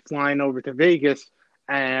gonna be flying over to Vegas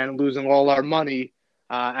and losing all our money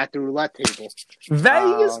at the roulette table.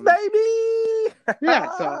 Vegas, Um, baby.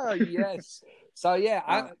 yeah, so Yes. So yeah,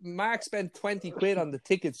 uh, Mark spent 20 quid on the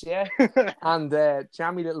tickets, yeah, and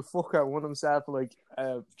jammy little fucker won himself like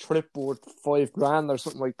a trip worth 5 grand or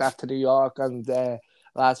something like that to New York, and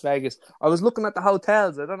Las Vegas. I was looking at the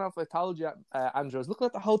hotels. I don't know if I told you, Andrew. I was looking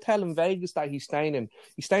at the hotel in Vegas that he's staying in.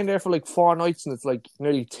 He's staying there for like 4 nights, and it's like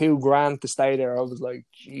nearly $2,000 to stay there. I was like,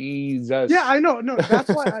 Jesus. Yeah, I know. No, that's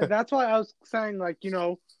why I was saying, like,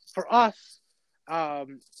 for us,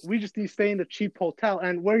 we just need to stay in the cheap hotel.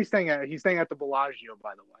 And where he's staying at? He's staying at the Bellagio,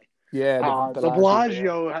 by the way. Yeah, The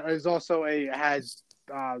Bellagio is also is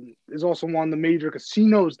also one of the major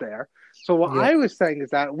casinos there. So what I was saying is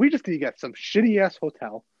that we just need to get some shitty ass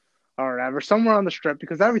hotel or whatever somewhere on the strip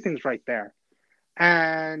because everything's right there.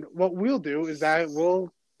 And what we'll do is that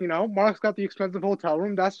Mark's got the expensive hotel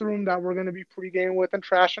room. That's the room that we're going to be pre-gaming with and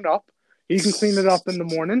trashing up. He can clean it up in the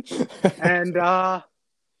morning, and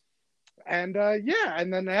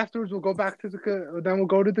then afterwards we'll go back to we'll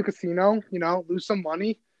go to the casino. Lose some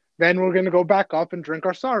money. Then we're going to go back up and drink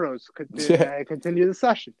our sorrows. Continue the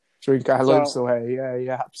session. Drink our lives away.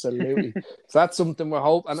 Yeah, absolutely. So that's something we're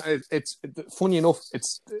hoping. And it's funny enough.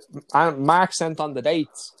 Mark sent on the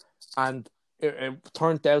dates, and it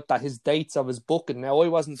turned out that his dates of his booking. Now I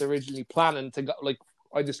wasn't originally planning to go. Like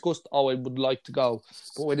I discussed, I would like to go,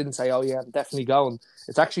 but we didn't say, oh yeah, I'm definitely going.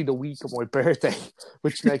 It's actually the week of my birthday,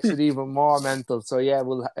 which makes it even more mental. So yeah,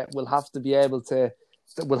 we'll have to be able to.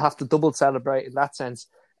 We'll have to double celebrate in that sense.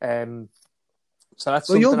 So that's.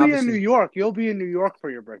 Well, you'll be in New York. You'll be in New York for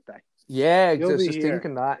your birthday. Yeah, just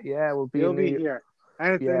thinking that. Yeah, we'll be. You'll be here,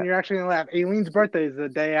 and you're actually gonna laugh. Aileen's birthday is the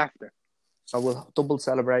day after. So we'll double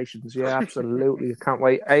celebrations. Yeah, absolutely. Can't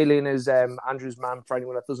wait. Aileen is Andrew's mum. For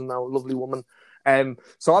anyone that doesn't know, lovely woman.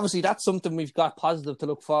 So obviously that's something we've got positive to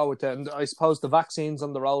look forward to, and I suppose the vaccine's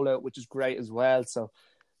on the rollout, which is great as well. So,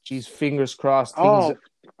 geez, fingers crossed.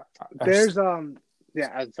 There's Yeah,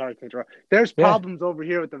 I'm sorry to interrupt. There's problems over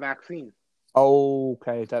here with the vaccine.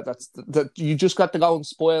 Okay, that's you just got to go and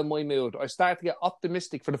spoil my mood. I started to get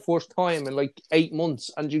optimistic for the first time in like 8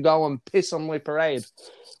 months, and you go and piss on my parade.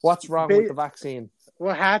 What's wrong with the vaccine?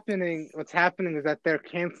 What's happening is that they're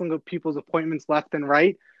canceling people's appointments left and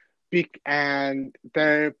right, and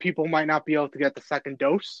people might not be able to get the second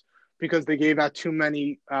dose because they gave out too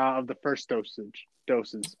many of the first doses.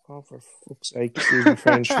 Oh, for fuck's sake, excuse me,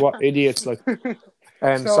 French. What idiots! Like.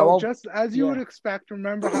 So just as you would expect,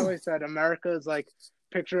 remember how I said America is like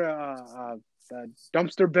picture a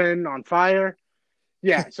dumpster bin on fire?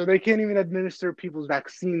 Yeah, so they can't even administer people's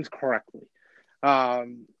vaccines correctly.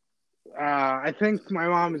 I think my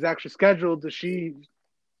mom is actually scheduled. She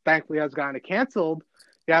thankfully has gotten it canceled.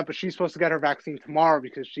 Yeah, but she's supposed to get her vaccine tomorrow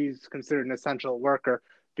because she's considered an essential worker,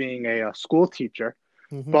 being a school teacher.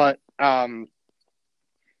 Mm-hmm. But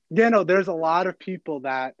there's a lot of people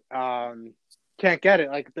that can't get it.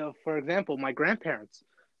 Like, for example, my grandparents,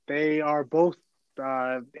 they are both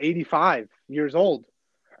 85 years old.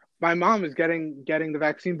 My mom is getting the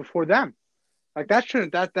vaccine before them. Like, that's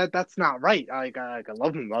not right. Like, I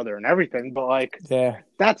love my mother and everything, but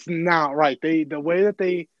that's not right. The way that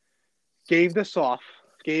they gave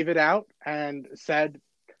it out and said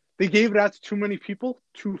they gave it out to too many people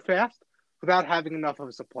too fast without having enough of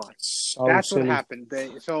a supply. That's silly. What happened.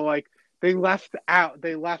 They left.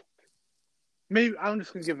 Maybe I'm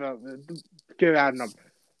just gonna give out a number.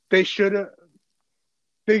 They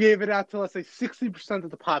gave it out to, let's say, 60%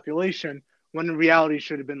 of the population, when in reality it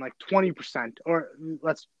should have been like 20%, or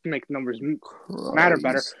let's make numbers matter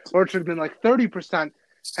better, or it should have been like 30%,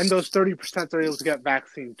 and those 30% are able to get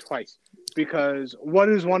vaccine twice. Because what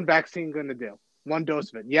is one vaccine going to do? One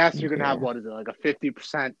dose of it. Yes, you're going to have, like a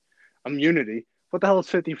 50% immunity. What the hell is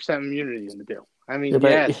 50% immunity going to do? I mean,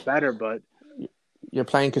 it's better, but... You're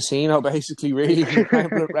playing casino, basically, really. You're playing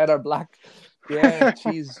red or black. Yeah,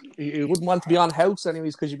 jeez. You wouldn't want to be on house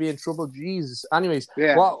anyways because you'd be in trouble. Jesus. Anyways,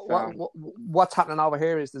 what's happening over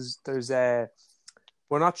here is there's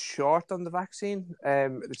we're not short on the vaccine.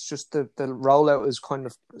 It's just the rollout is kind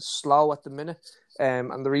of slow at the minute.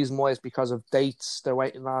 And the reason why is because of dates. They're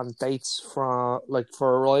waiting on dates for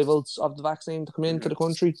arrivals of the vaccine to come into the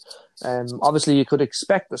country. Obviously, you could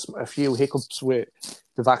expect a few hiccups with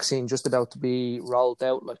the vaccine just about to be rolled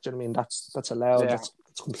out. Like, do you know what I mean? That's allowed. Yeah.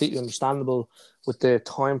 It's completely understandable with the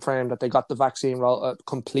time frame that they got the vaccine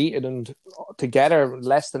completed and together in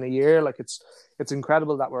less than a year. Like, it's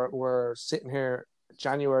incredible that we're sitting here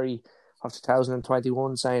January of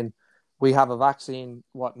 2021 saying we have a vaccine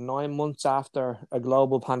 9 months after a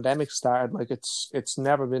global pandemic started. Like, it's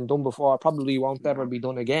never been done before. Probably won't ever be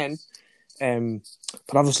done again.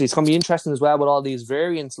 But obviously it's going to be interesting as well with all these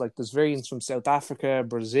variants. Like, there's variants from South Africa,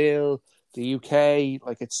 Brazil, the UK.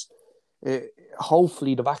 Like,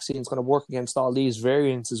 hopefully the vaccine is going to work against all these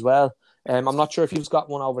variants as well. I'm not sure if you've got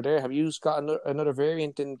one over there. Have you got another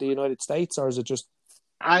variant in the United States, or is it just...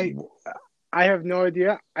 I have no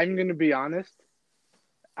idea. I'm going to be honest.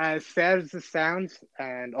 as sad as this sounds,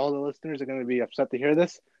 and all the listeners are going to be upset to hear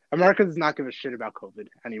this, America does not give a shit about COVID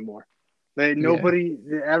anymore. Yeah.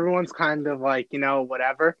 Everyone's kind of like,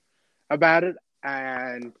 whatever about it.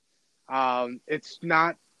 And it's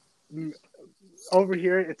not over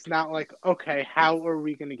here. It's not like, okay, how are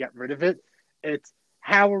we going to get rid of it? It's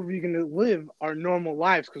how are we going to live our normal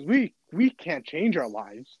lives? Because we can't change our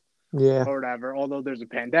lives Yeah. or whatever, although there's a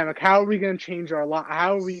pandemic. How are we going to change our life?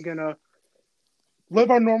 How are we going to live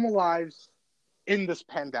our normal lives in this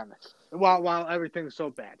pandemic while everything's so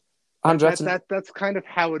bad? That's kind of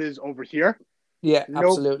how it is over here. Yeah, No,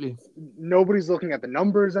 absolutely. nobody's looking at the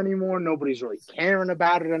numbers anymore. Nobody's really caring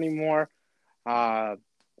about it anymore. I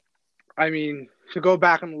mean, to go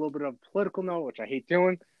back on a little bit of a political note, which I hate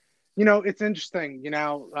doing, it's interesting.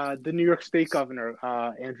 The New York State governor,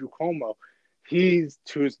 Andrew Cuomo, who's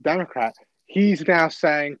a Democrat. He's now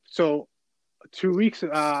saying, so 2 weeks,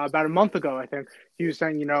 about a month ago, I think, he was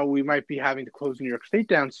saying, we might be having to close New York State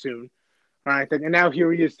down soon. Right? And now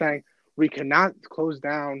here he is saying, we cannot close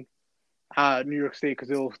down New York State because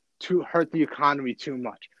it'll hurt the economy too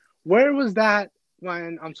much. Where was that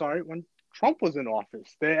when Trump was in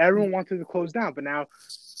office? Everyone wanted to close down, but now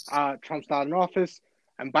Trump's not in office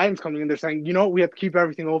and Biden's coming in. They're saying, we have to keep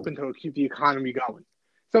everything open to keep the economy going.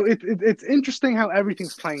 So it's interesting how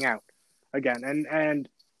everything's playing out again. And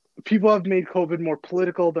people have made COVID more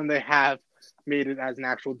political than they have made it as an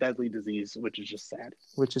actual deadly disease, which is just sad.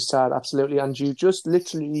 Which is sad, absolutely. And you just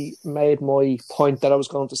literally made my point that I was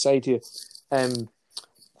going to say to you.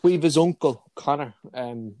 We've uncle, Connor,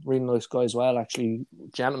 really nice guy as well, actually,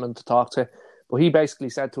 gentleman to talk to. But he basically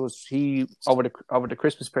said to us, over the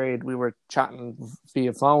Christmas period, we were chatting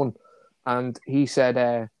via phone, and he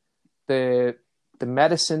said the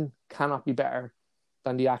medicine cannot be better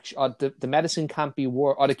than the actual. The medicine can't be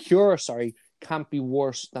worse, or the cure, sorry, can't be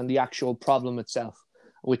worse than the actual problem itself,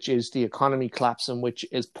 which is the economy collapsing, which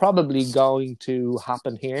is probably going to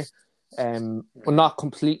happen here. We're not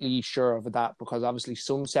completely sure of that because obviously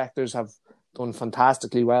some sectors have done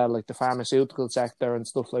fantastically well, like the pharmaceutical sector and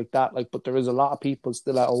stuff like that. But there is a lot of people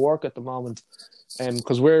still out of work at the moment,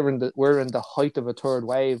 because we're in the height of a third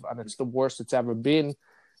wave and it's the worst it's ever been.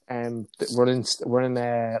 We're in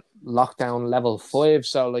lockdown level 5.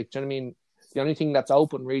 So, do you know what I mean? The only thing that's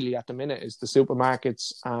open really at the minute is the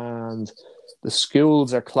supermarkets, and the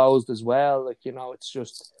schools are closed as well.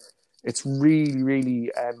 It's really,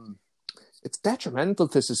 really, it's detrimental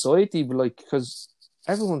to society, because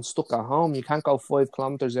everyone's stuck at home. You can't go 5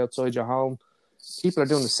 kilometers outside your home. People are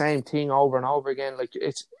doing the same thing over and over again.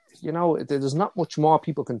 There's not much more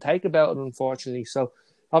people can take about it, unfortunately. So,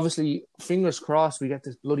 obviously, fingers crossed we get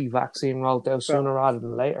this bloody vaccine rolled out sooner rather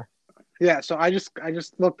than later. Yeah, so I just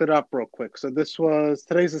looked it up real quick. So today's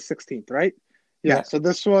the 16th, right? Yeah. So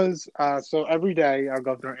this was so every day our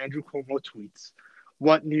governor Andrew Cuomo tweets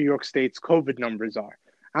what New York State's COVID numbers are.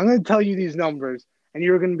 I'm going to tell you these numbers, and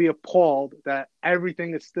you're going to be appalled that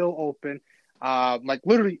everything is still open.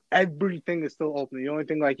 Literally everything is still open. The only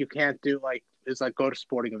thing you can't do is go to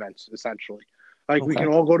sporting events essentially. We can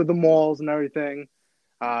all go to the malls and everything.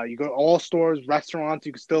 You go to all stores, restaurants.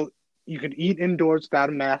 You can eat indoors without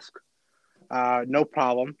a mask. No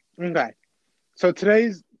problem. Okay. So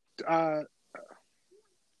today's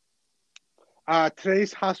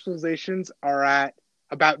hospitalizations are at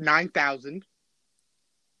about 9,000.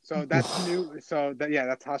 So that's new. So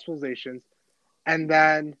that's hospitalizations. And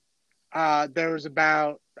then there was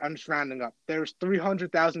I'm just rounding up. There was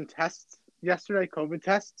 300,000 tests yesterday, COVID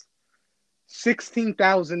tests.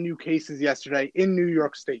 16,000 new cases yesterday in New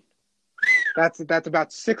York State. That's about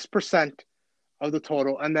 6% of the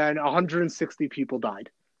total, and then 160 people died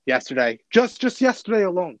yesterday. Just yesterday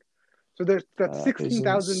alone. So that's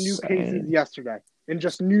 16,000 new cases yesterday in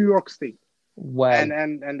just New York State. Wow.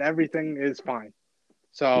 And everything is fine.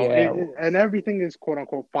 So and everything is quote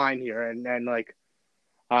unquote fine here, and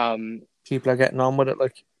people are getting on with it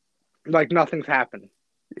like nothing's happening.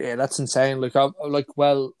 Yeah, that's insane.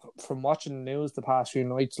 From watching the news the past few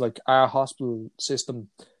nights, our hospital system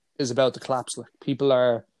is about to collapse. People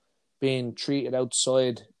are being treated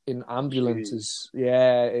outside in ambulances. Jeez.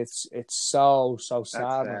 Yeah, it's so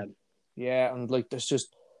sad. Yeah, and there's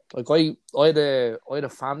just I had a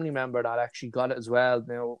family member that actually got it as well.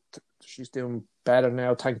 Now she's doing better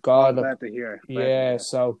now, thank God. I'm glad to hear.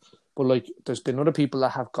 So, but there's been other people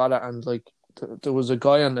that have got it, and there was a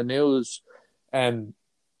guy on the news,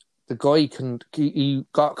 the guy he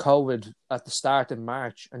got COVID at the start in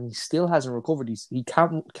March, and he still hasn't recovered. He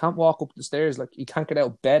can't walk up the stairs. He can't get out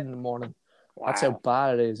of bed in the morning. Wow. That's how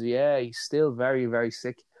bad it is. Yeah, he's still very, very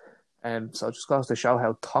sick. So it just goes to show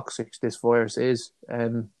how toxic this virus is.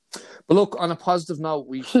 But look, on a positive note,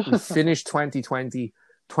 we finished 2020.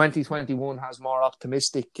 2021 has more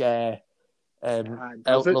optimistic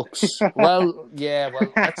outlooks. Well,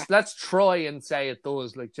 let's try and say it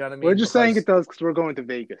does. Like, do you know what I mean? We're just saying it does because we're going to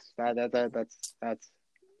Vegas. That's.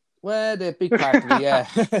 Well, the big part of it, yeah.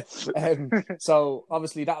 So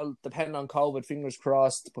obviously that'll depend on COVID. Fingers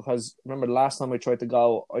crossed, because remember the last time I tried to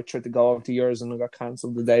go over to yours and I got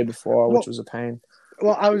cancelled the day before, which was a pain.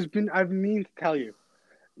 Well, I've been to tell you.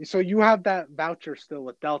 So you have that voucher still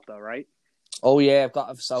with Delta, right? Oh yeah, I've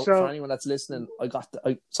got. So for anyone that's listening,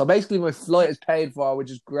 so basically my flight is paid for,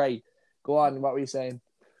 which is great. Go on. What were you saying?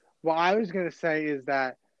 What I was gonna say is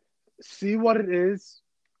that see what it is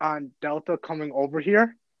on Delta coming over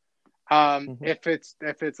here. If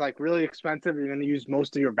it's like really expensive, you're gonna use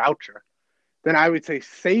most of your voucher. Then I would say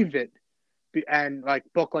save it and like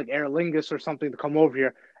book like Aer Lingus or something to come over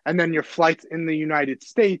here, and then your flights in the United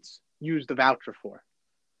States use the voucher for.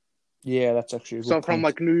 Yeah, that's actually a good point. From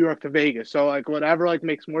like New York to Vegas. So like whatever like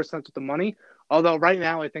makes more sense with the money. Although right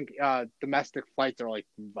now I think domestic flights are like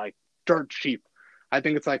dirt cheap. I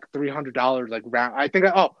think it's like $300 like round. I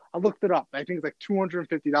looked it up. I think it's like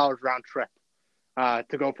 $250 round trip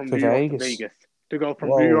to go from New York to Vegas. To go from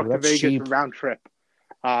New York to Vegas round trip.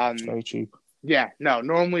 It's very cheap. Yeah, no.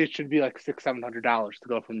 Normally it should be like $600-700 to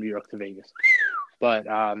go from New York to Vegas, but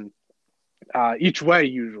each way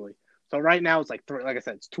usually. So right now it's like I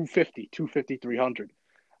said, it's $250,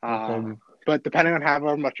 $300. But depending on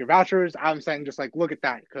however much your voucher is, I'm saying just like look at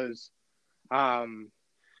that because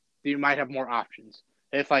you might have more options.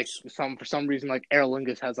 If like for some reason like Aer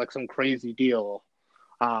Lingus has like some crazy deal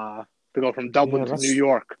to go from Dublin to New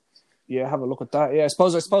York. Yeah, have a look at that. Yeah, I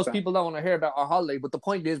suppose people don't want to hear about our holiday, but the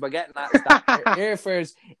point is we're getting that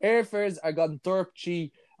airfares are gone dirt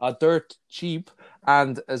cheap,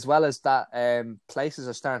 and as well as that, places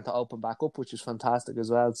are starting to open back up, which is fantastic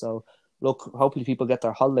as well. So, look, hopefully people get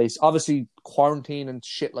their holidays. Obviously, quarantine and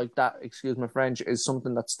shit like that, excuse my French, is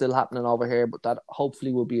something that's still happening over here, but that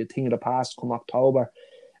hopefully will be a thing of the past come October.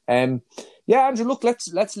 Yeah, Andrew, look,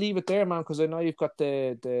 let's leave it there, man, because I know you've got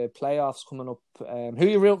the playoffs coming up. Who are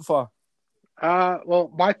you rooting for?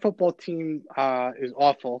 Well, my football team is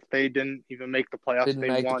awful. They didn't even make the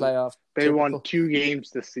playoffs. They won 2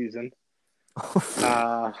 games this season.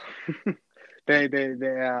 They're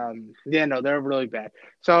really bad.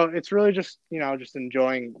 So it's really just just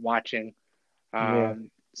enjoying watching.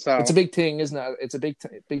 So it's a big thing, isn't it? It's a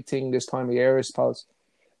big thing this time of year, I suppose.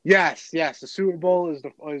 Yes. The Super Bowl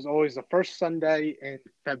is always the first Sunday in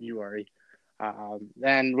February,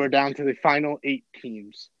 and we're down to the final 8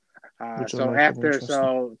 teams.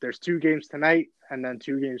 So there's 2 games tonight and then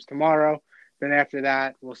 2 games tomorrow. Then after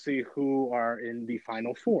that, we'll see who are in the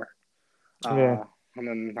final 4. And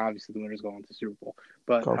then obviously the winners go on to Super Bowl.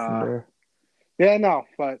 But go from there.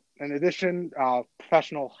 But in addition,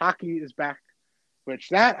 professional hockey is back, which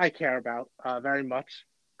that I care about very much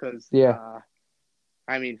because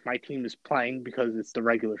my team is playing because it's the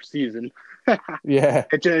regular season.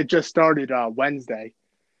 It just started Wednesday.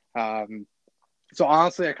 So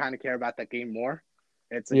honestly, I kind of care about that game more.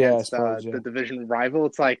 It's against the division rival.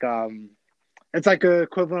 It's like an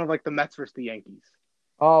equivalent of like the Mets versus the Yankees.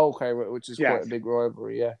 Oh, okay, which is quite a big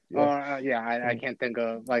rivalry. I can't think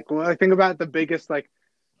of I think about the biggest like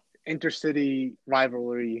intercity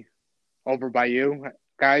rivalry over by you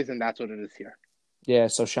guys, and that's what it is here. Yeah,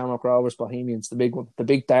 so Shamrock Rovers, Bohemians, the big one, the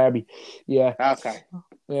big derby. Yeah. Okay.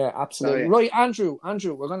 Yeah, absolutely. Right, Andrew,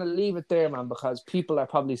 we're going to leave it there, man, because people are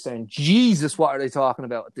probably saying, Jesus, what are they talking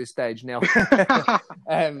about at this stage now? So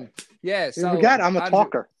forget, I'm a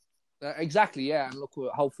talker. Exactly, yeah. And look,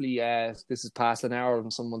 hopefully this is past an hour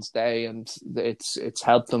on someone's day and it's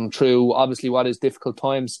helped them through, obviously, what is difficult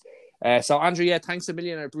times. So, Andrew, thanks a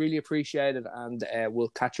million. I really appreciate it, and we'll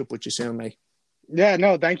catch up with you soon, mate. Yeah,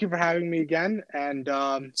 no, thank you for having me again, and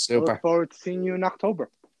super. I look forward to seeing you in October.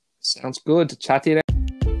 Sounds good. Chat to you then.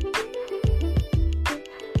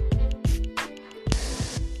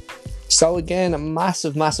 So again, a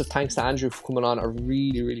massive thanks to Andrew for coming on. I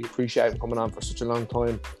really, really appreciate him coming on for such a long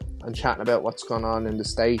time and chatting about what's going on in the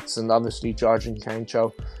States and obviously George and Kane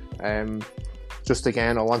show. Just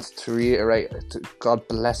again, I wanted to reiterate, God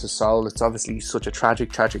bless his soul. It's obviously such a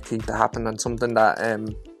tragic thing to happen, and something that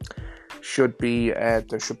should be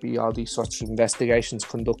there should be all these sorts of investigations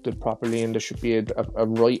conducted properly, and there should be a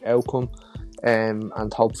right outcome, and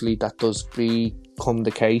hopefully that does become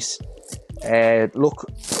the case. Look,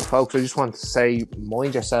 folks, I just want to say,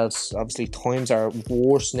 mind yourselves. Obviously, times are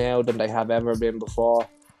worse now than they have ever been before,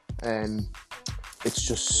 and it's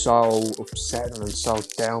just so upsetting and so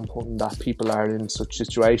down-putting that people are in such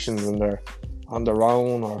situations and they're on their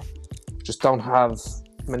own or just don't have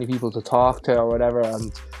many people to talk to or whatever.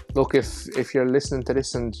 And look, if you're listening to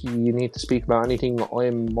this and you need to speak about anything,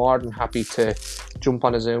 I'm more than happy to jump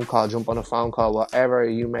on a Zoom call, jump on a phone call, whatever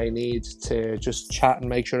you may need to just chat and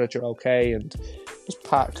make sure that you're okay and just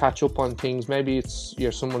catch up on things. Maybe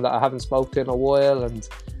you're someone that I haven't spoken to in a while and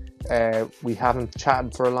we haven't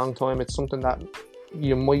chatted for a long time. It's something that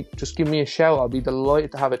you might just give me a shout. I'll be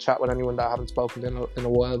delighted to have a chat with anyone that I haven't spoken to in a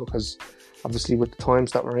while, because obviously with the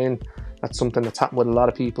times that we're in, that's something that's happened with a lot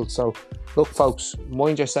of people. So look, folks,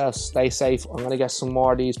 mind yourselves, stay safe. I'm going to get some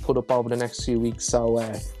more of these put up over the next few weeks. So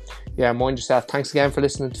mind yourself. Thanks again for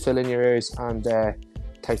listening to Fill In Your Ears, and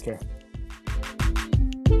take care.